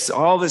this,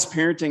 all this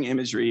parenting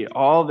imagery,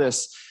 all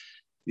this,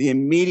 the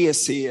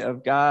immediacy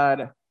of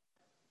God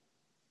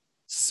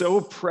so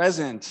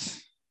present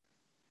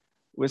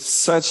with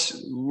such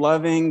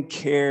loving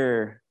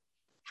care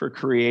for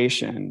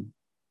creation,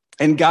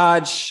 and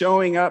God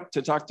showing up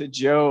to talk to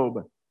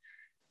Job.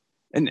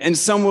 And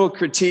some will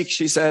critique,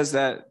 she says,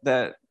 that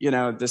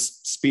this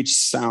speech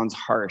sounds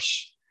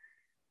harsh.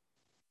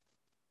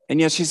 And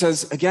yet she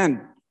says,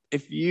 again,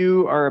 if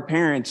you are a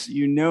parent,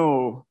 you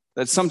know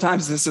that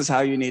sometimes this is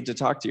how you need to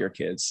talk to your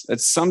kids. That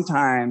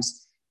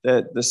sometimes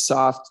the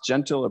soft,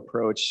 gentle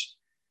approach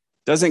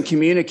doesn't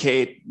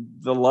communicate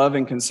the love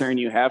and concern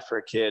you have for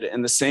a kid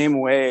in the same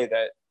way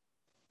that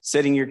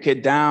sitting your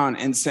kid down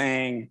and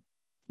saying,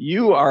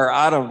 you are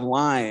out of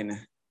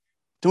line.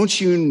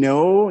 Don't you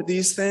know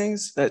these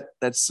things? That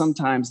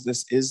sometimes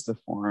this is the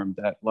form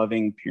that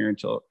loving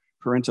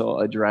parental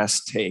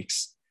address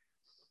takes.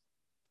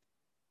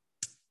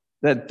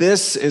 That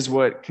this is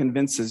what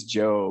convinces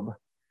Job,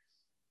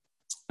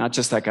 not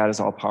just that God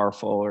is all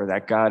powerful or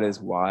that God is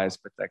wise,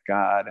 but that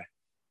God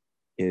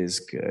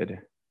is good.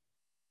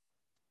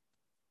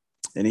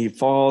 And he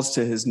falls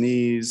to his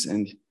knees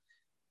and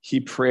he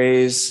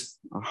prays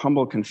a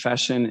humble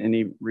confession and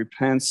he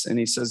repents and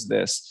he says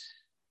this.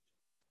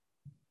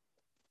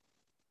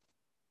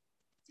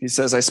 He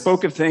says, I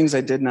spoke of things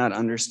I did not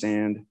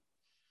understand,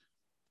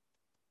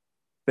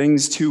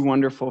 things too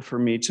wonderful for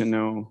me to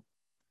know.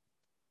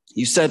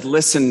 You said,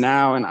 listen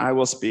now and I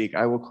will speak.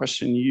 I will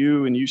question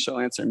you and you shall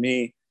answer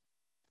me.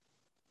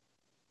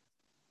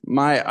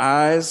 My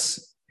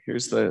eyes,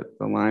 here's the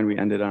line we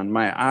ended on.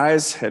 My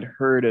eyes had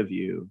heard of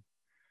you,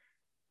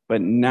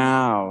 but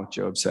now,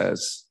 Job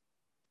says,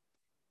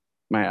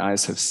 my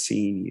eyes have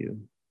seen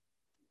you.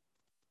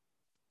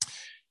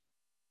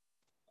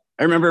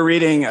 I remember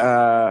reading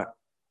a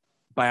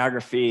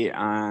biography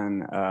on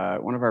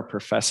one of our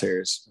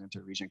professors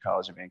at Regent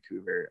College in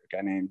Vancouver, a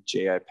guy named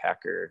J.I.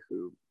 Packer,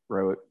 who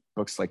wrote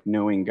books like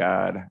Knowing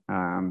God,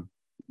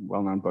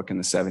 well-known book in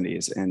the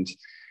 70s. And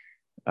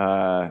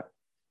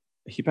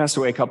he passed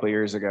away a couple of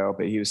years ago,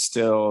 but he was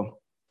still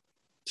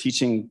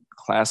teaching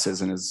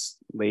classes in his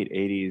late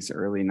 80s,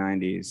 early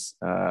 90s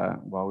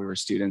while we were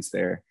students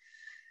there.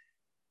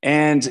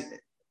 And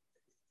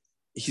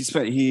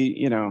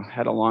he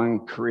had a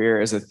long career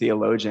as a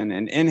theologian.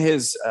 And in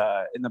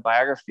the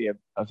biography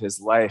of his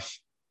life,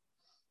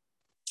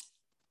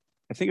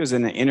 I think it was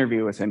in an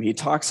interview with him, he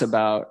talks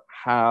about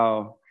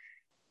how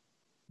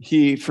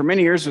he, for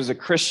many years, was a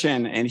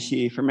Christian, and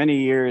he, for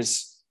many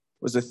years,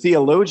 was a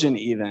theologian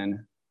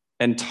even,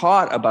 and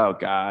taught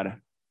about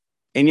God.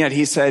 And yet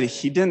he said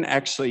he didn't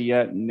actually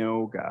yet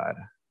know God.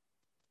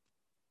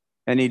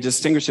 And he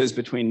distinguishes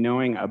between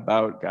knowing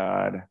about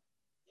God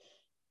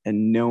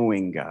and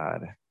knowing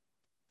God.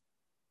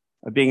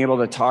 Of being able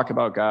to talk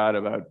about God,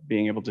 about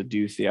being able to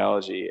do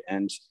theology,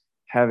 and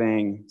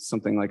having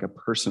something like a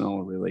personal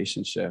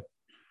relationship.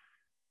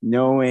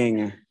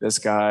 Knowing this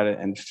God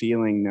and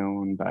feeling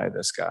known by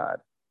this God.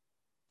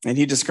 And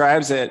he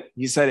describes it.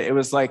 He said it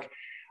was like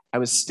I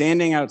was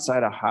standing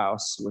outside a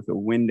house with a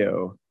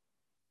window,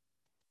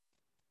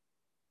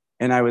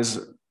 and I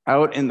was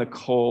out in the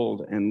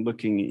cold and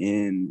looking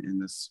in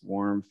this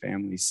warm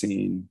family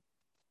scene.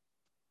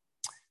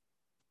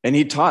 And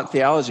he taught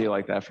theology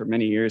like that for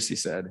many years, he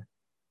said,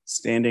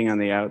 standing on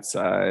the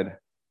outside,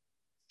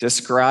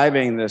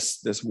 describing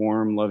this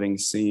warm, loving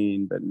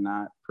scene, but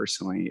not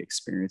personally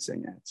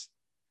experiencing it.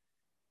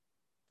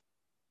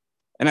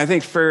 And I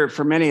think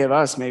for many of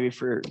us, maybe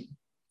for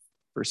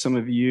some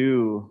of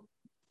you,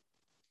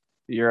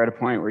 you're at a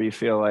point where you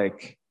feel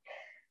like,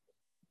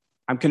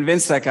 I'm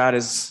convinced that God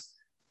is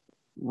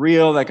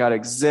real, that God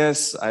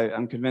exists.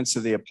 I'm convinced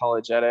of the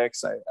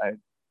apologetics.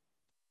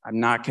 I'm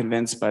not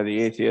convinced by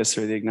the atheist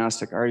or the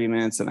agnostic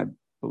arguments, and I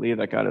believe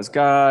that God is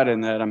God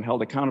and that I'm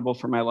held accountable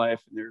for my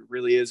life, and there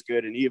really is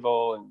good and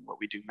evil, and what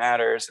we do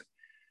matters.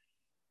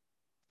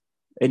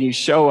 And you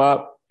show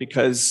up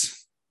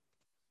because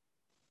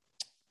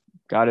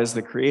God is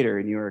the creator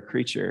and you are a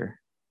creature.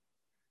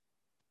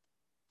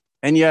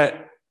 And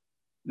yet,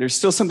 there's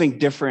still something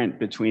different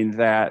between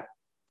that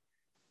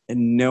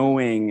and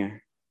knowing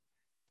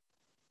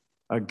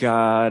a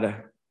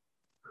God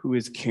who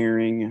is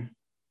caring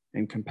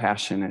and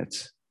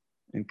compassionate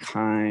and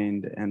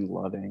kind and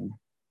loving.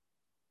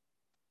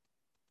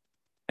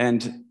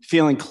 And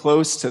feeling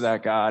close to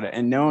that God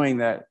and knowing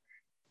that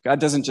God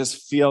doesn't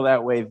just feel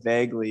that way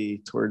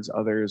vaguely towards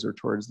others or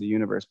towards the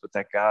universe, but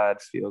that God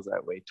feels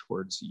that way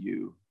towards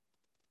you.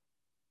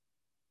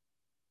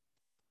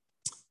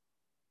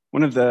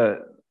 One of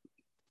the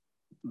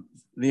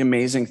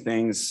amazing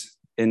things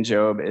in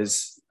Job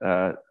is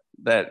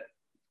that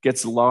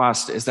gets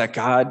lost is that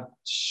God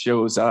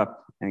shows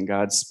up and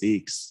God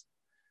speaks.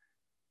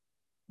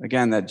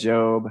 Again, that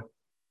Job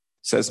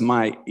says,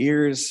 my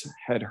ears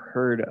had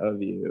heard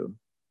of you,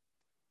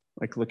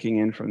 like looking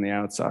in from the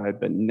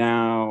outside, but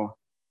now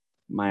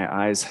my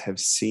eyes have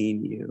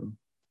seen you.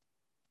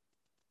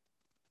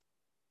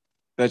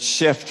 That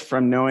shift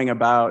from knowing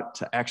about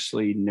to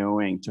actually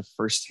knowing, to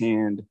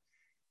firsthand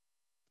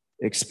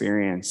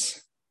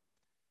experience.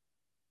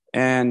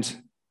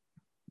 And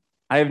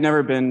I have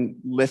never been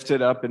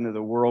lifted up into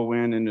the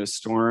whirlwind, into a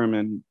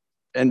storm,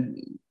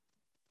 and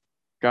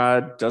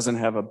God doesn't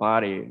have a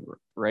body,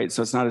 right?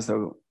 So it's not as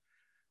though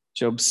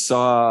Job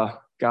saw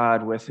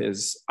God with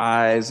his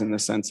eyes in the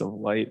sense of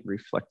light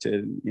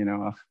reflected,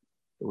 off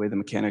the way the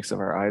mechanics of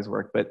our eyes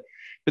work. But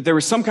there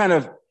was some kind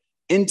of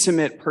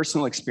intimate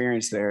personal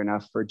experience there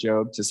enough for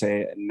Job to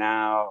say,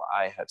 now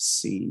I have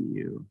seen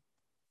you.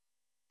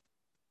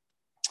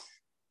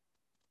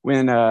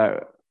 When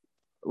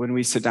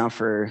we sit down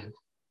for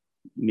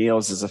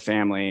meals as a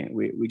family,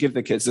 we give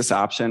the kids this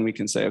option. We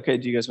can say, okay,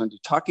 do you guys want to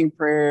do talking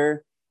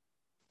prayer?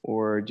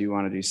 Or do you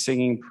want to do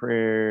singing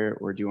prayer?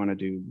 Or do you want to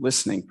do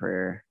listening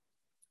prayer?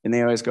 And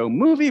they always go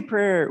movie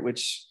prayer,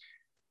 which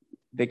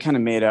they kind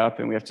of made up,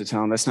 and we have to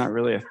tell them that's not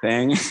really a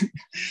thing.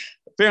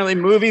 Apparently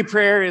movie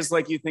prayer is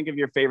like you think of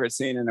your favorite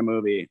scene in a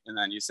movie and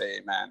then you say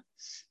amen.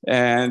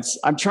 And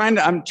I'm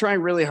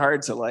trying really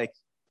hard to like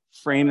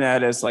frame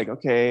that as like,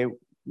 okay,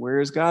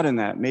 where is God in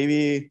that?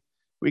 Maybe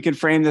we can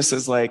frame this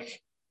as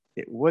like,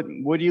 what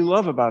do you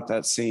love about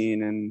that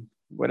scene? And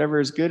whatever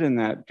is good in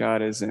that,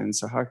 God is in.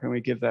 So how can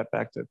we give that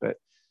back to it? But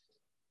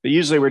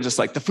usually we're just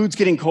like, the food's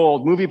getting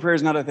cold. Movie prayer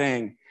is not a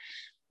thing.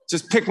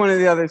 Just pick one of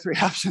the other three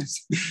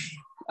options.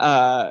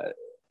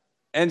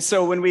 And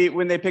so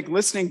when they pick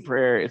listening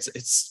prayer,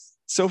 it's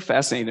so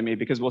fascinating to me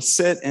because we'll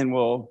sit and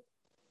we're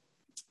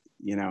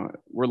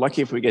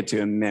lucky if we get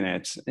to a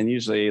minute, and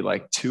usually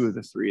like two of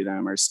the three of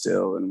them are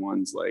still and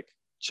one's like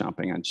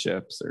chomping on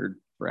chips or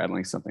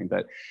rattling something.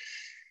 But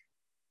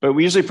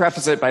we usually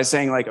preface it by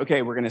saying like,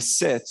 okay, we're going to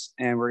sit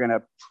and we're going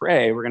to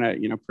pray. We're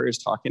going to, prayer is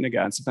talking to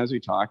God. Sometimes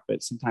we talk,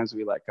 but sometimes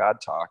we let God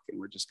talk and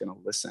we're just going to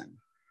listen.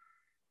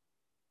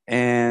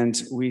 And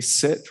we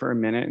sit for a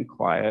minute in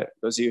quiet.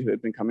 Those of you who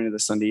have been coming to the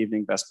Sunday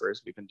evening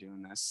Vespers, we've been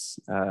doing this.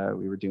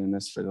 We were doing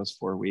this for those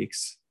 4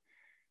 weeks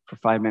for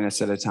 5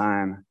 minutes at a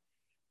time.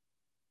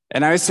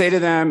 And I would say to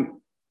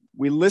them,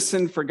 we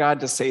listen for God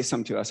to say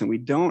something to us, and we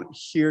don't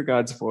hear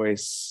God's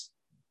voice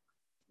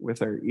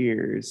with our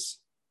ears.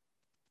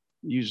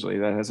 Usually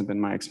that hasn't been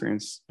my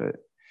experience,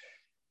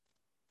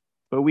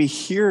 but we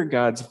hear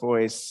God's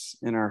voice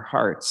in our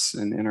hearts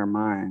and in our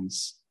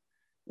minds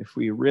if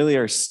we really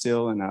are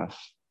still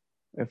enough,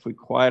 if we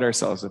quiet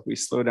ourselves, if we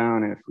slow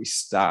down, and if we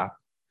stop.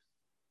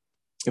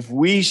 If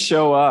we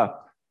show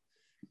up,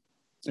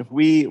 if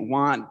we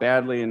want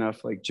badly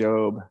enough, like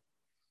Job,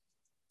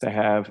 to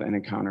have an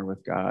encounter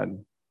with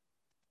God.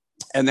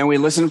 And then we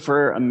listen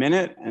for a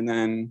minute, and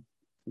then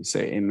we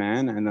say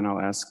amen, and then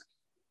I'll ask,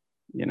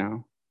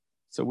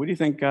 so what do you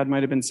think God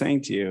might have been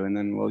saying to you? And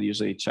then we'll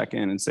usually check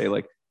in and say,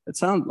 like, it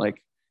sounds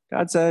like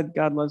God said,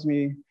 God loves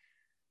me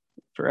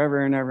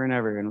forever and ever and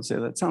ever. And we'll say,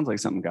 that sounds like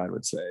something God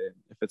would say.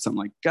 If it's something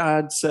like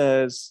God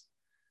says,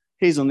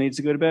 Hazel needs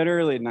to go to bed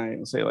early at night,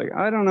 we'll say, like,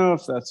 I don't know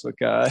if that's what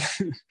God,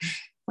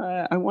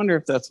 I wonder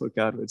if that's what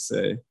God would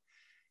say.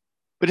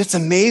 But it's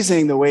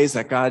amazing the ways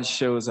that God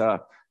shows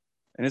up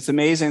And it's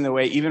amazing the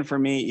way, even for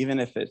me, even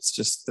if it's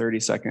just 30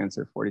 seconds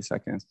or 40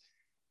 seconds,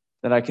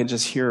 that I can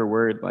just hear a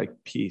word like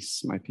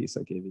peace, my peace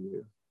I give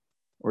you.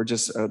 Or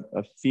just a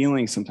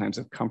feeling sometimes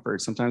of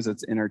comfort. Sometimes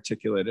it's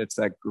inarticulate. It's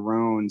that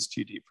groans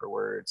too deep for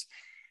words.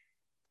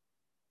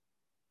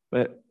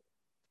 But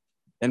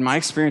in my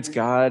experience,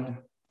 God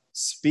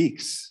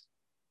speaks.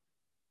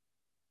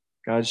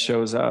 God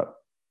shows up.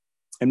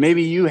 And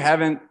maybe you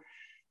haven't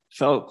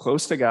felt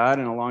close to God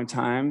in a long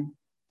time.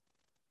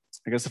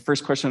 I guess the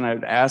first question I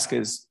would ask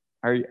is,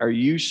 are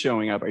you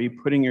showing up? Are you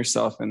putting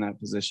yourself in that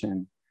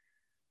position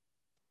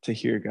to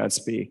hear God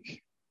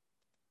speak?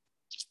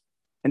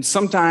 And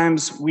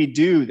sometimes we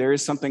do. There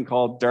is something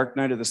called dark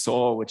night of the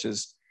soul, which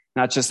is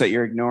not just that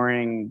you're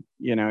ignoring,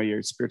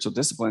 your spiritual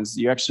disciplines.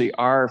 You actually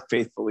are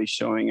faithfully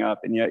showing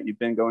up, and yet you've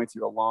been going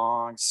through a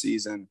long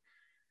season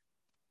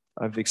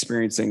of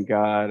experiencing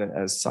God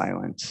as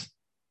silent.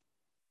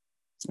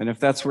 And if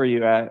that's where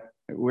you're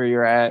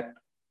at,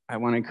 I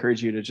want to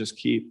encourage you to just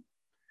keep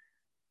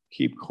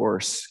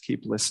course,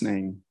 keep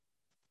listening.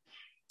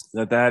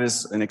 That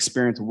is an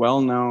experience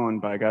well known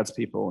by God's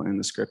people in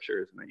the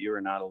scriptures, and that you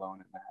are not alone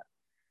in that.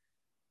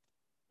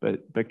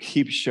 But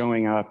keep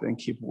showing up and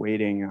keep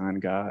waiting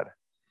on God.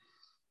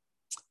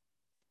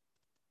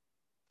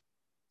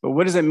 But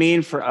what does it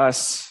mean for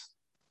us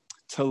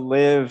to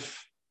live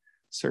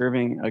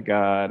serving a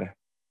God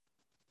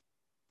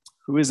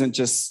who isn't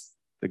just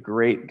the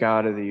great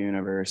God of the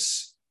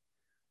universe,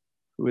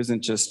 who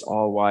isn't just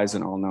all wise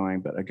and all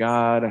knowing, but a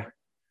God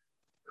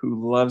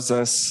who loves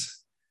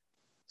us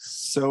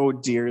so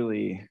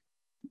dearly,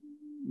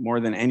 more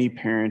than any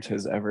parent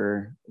has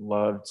ever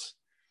loved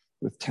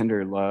with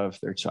tender love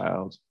their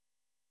child?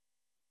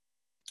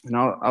 And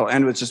I'll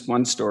end with just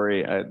one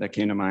story that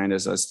came to mind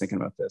as I was thinking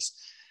about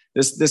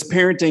this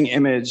parenting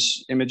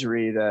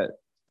imagery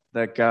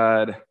that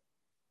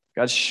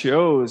God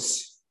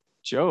shows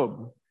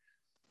Job,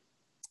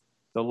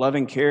 the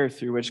loving care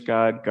through which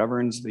God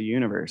governs the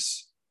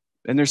universe.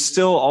 And there's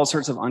still all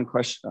sorts of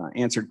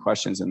unanswered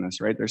questions in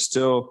this, right?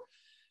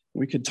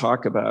 We could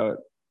talk about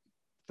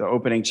the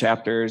opening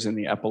chapters and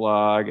the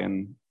epilogue,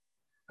 and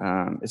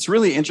it's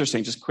really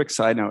interesting. Just quick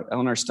side note,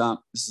 Eleanor Stump,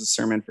 this is a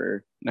sermon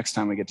for next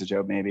time we get to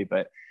Job maybe,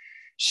 but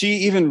she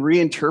even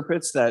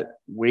reinterprets that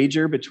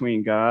wager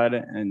between God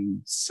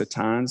and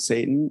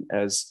Satan,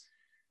 as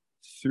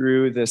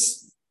through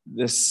this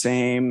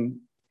same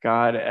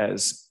God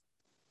as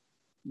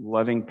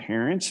loving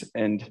parent.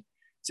 And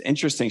it's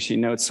interesting, she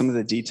notes some of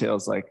the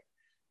details, like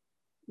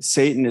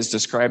Satan is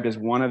described as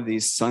one of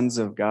these sons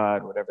of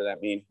God, whatever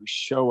that means, who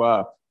show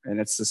up, and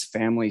it's this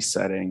family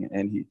setting,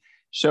 and he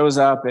shows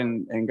up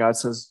and God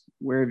says,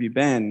 "Where have you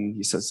been?"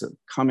 He says,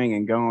 "Coming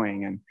and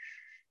going." And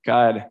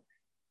God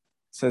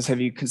says,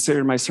 "Have you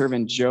considered my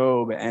servant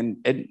Job?" And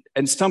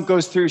Stump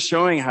goes through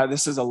showing how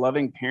this is a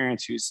loving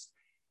parent who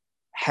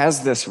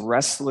has this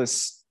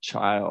restless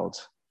child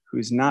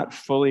who's not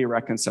fully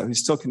reconciled, who's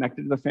still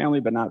connected to the family,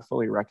 but not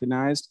fully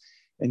recognized,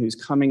 and who's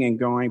coming and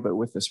going, but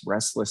with this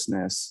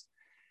restlessness.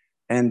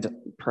 And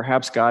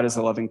perhaps God is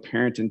a loving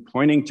parent, and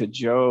pointing to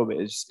Job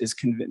is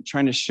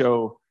trying to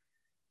show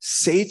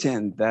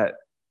Satan that,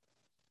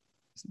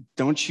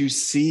 don't you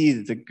see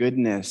the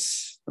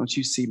goodness? Don't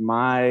you see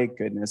my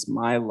goodness,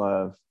 my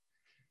love?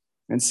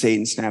 And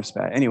Satan snaps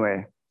back.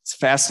 Anyway, it's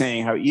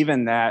fascinating how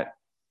even that,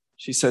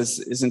 she says,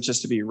 isn't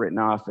just to be written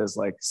off as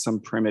like some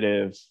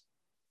primitive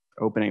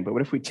opening. But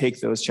what if we take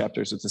those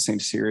chapters with the same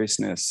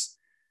seriousness,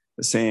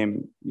 the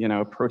same,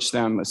 approach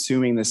them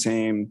assuming the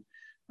same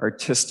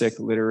artistic,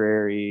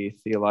 literary,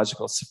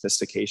 theological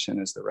sophistication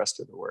as the rest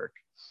of the work?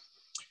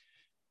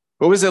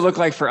 What does it look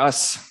like for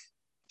us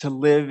to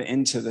live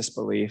into this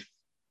belief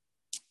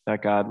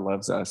that God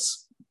loves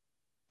us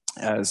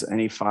as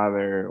any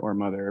father or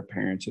mother or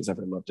parent has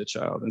ever loved a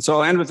child? And so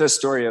I'll end with this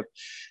story of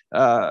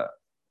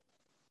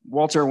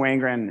Walter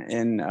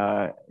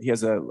Wangerin. He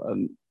has a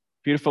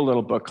beautiful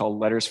little book called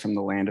Letters from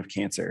the Land of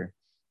Cancer.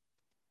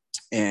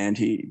 And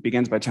he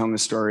begins by telling the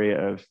story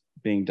of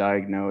being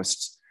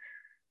diagnosed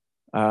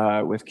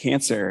with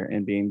cancer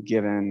and being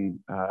given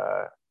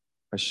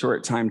a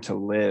short time to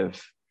live,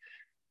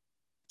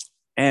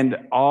 and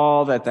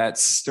all that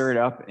stirred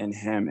up in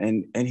him.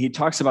 And he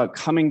talks about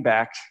coming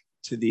back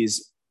to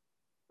these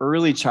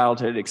early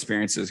childhood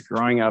experiences,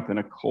 growing up in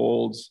a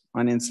cold,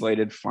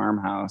 uninsulated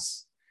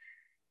farmhouse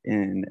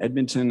in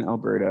Edmonton,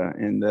 Alberta,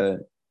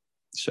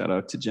 shout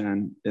out to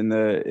Jen, in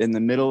the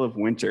middle of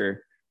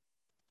winter,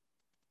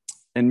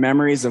 and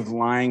memories of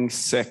lying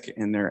sick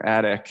in their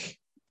attic.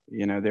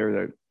 They were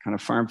the kind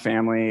of farm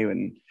family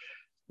and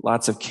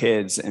lots of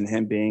kids, and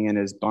him being in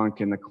his bunk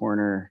in the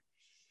corner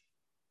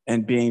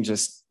and being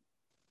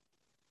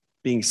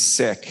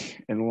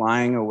sick and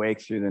lying awake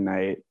through the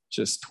night,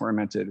 just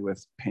tormented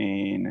with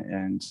pain,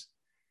 and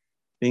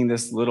being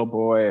this little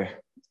boy.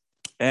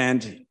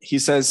 And he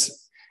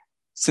says,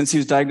 since he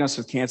was diagnosed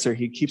with cancer,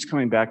 he keeps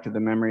coming back to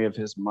the memory of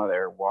his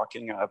mother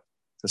walking up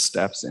the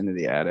steps into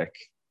the attic,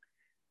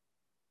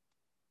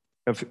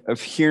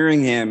 of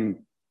hearing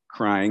him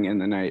crying in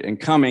the night and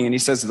coming. And he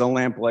says the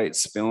lamplight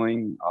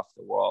spilling off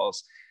the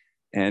walls,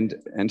 and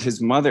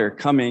his mother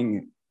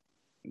coming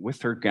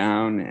with her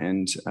gown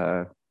and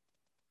her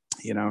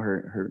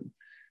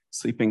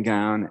sleeping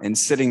gown, and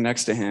sitting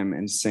next to him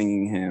and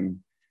singing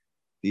him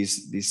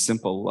these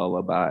simple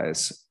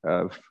lullabies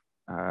of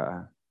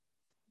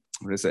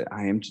what is it?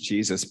 I am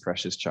Jesus,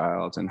 precious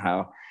child, and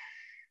how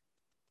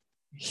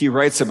he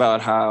writes about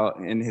how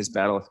in his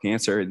battle with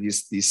cancer,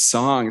 these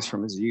songs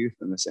from his youth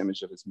and this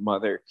image of his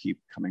mother keep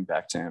coming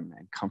back to him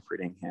and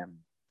comforting him.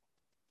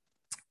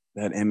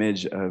 That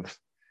image of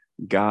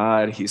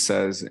God, he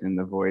says, in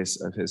the voice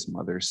of his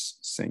mother's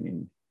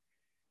singing.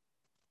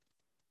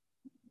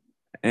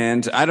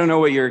 And I don't know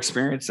what your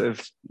experience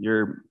of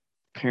your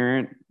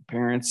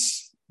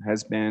parents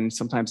has been.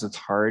 Sometimes it's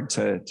hard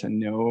to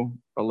know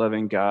a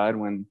loving God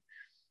when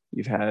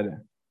you've had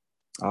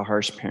a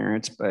harsh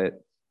parent,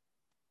 but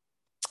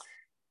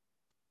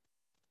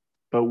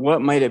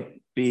what might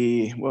it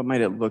be? What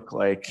might it look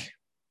like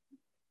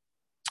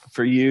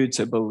for you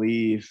to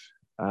believe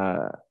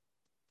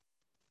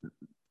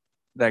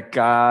that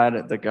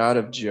God, the God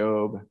of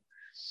Job,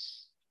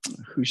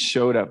 who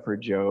showed up for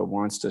Job,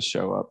 wants to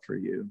show up for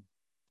you?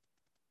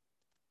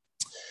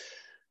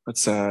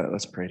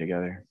 Let's pray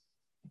together.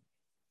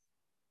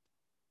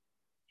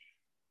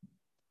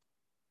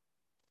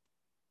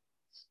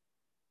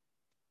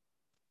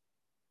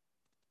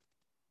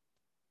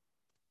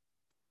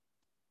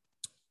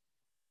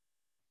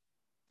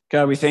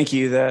 God, we thank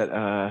you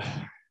that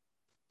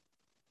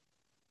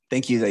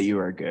you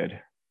are good.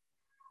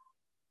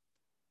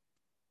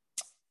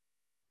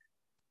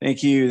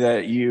 Thank you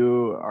that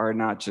you are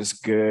not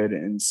just good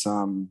in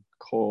some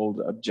cold,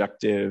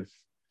 objective,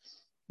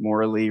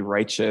 morally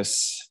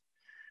righteous,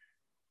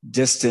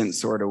 distant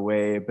sort of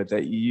way, but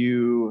that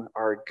you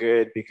are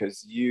good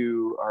because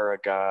you are a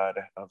God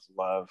of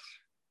love,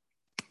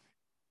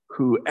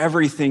 who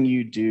everything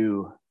you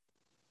do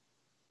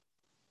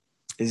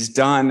is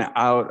done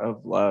out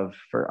of love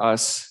for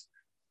us,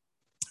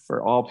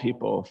 for all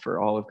people,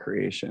 for all of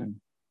creation.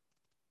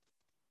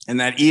 And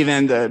that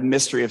even the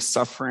mystery of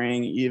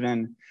suffering,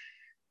 even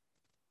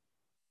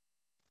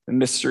the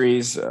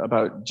mysteries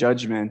about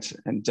judgment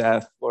and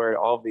death, Lord,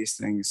 all of these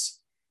things,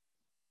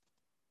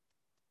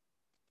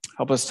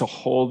 help us to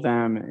hold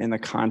them in the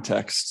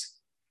context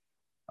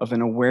of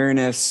an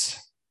awareness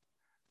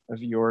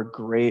of your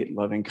great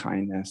loving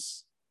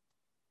kindness,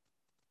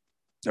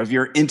 of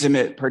your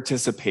intimate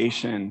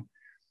participation,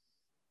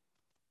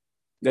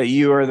 that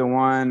you are the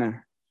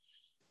one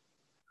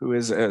who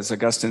is, as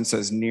Augustine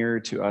says, nearer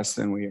to us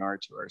than we are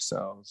to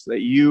ourselves, that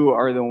you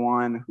are the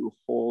one who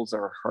holds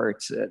our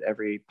hearts at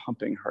every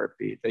pumping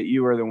heartbeat, that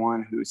you are the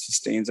one who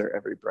sustains our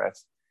every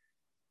breath.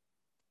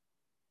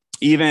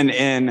 Even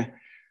in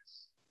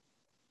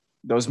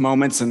those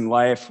moments in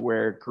life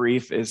where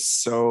grief is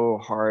so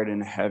hard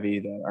and heavy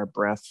that our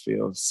breath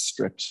feels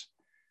stripped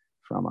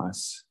from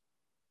us.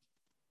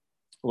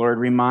 Lord,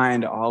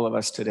 remind all of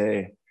us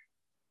today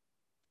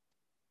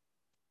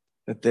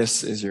that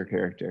this is your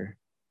character.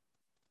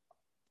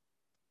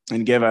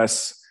 And give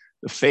us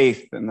the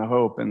faith and the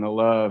hope and the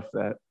love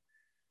that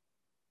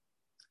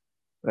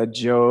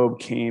Job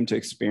came to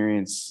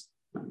experience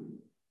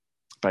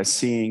by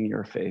seeing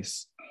your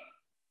face.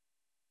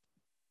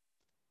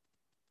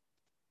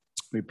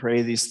 We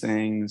pray these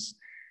things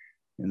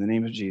in the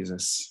name of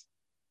Jesus.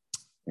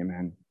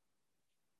 Amen.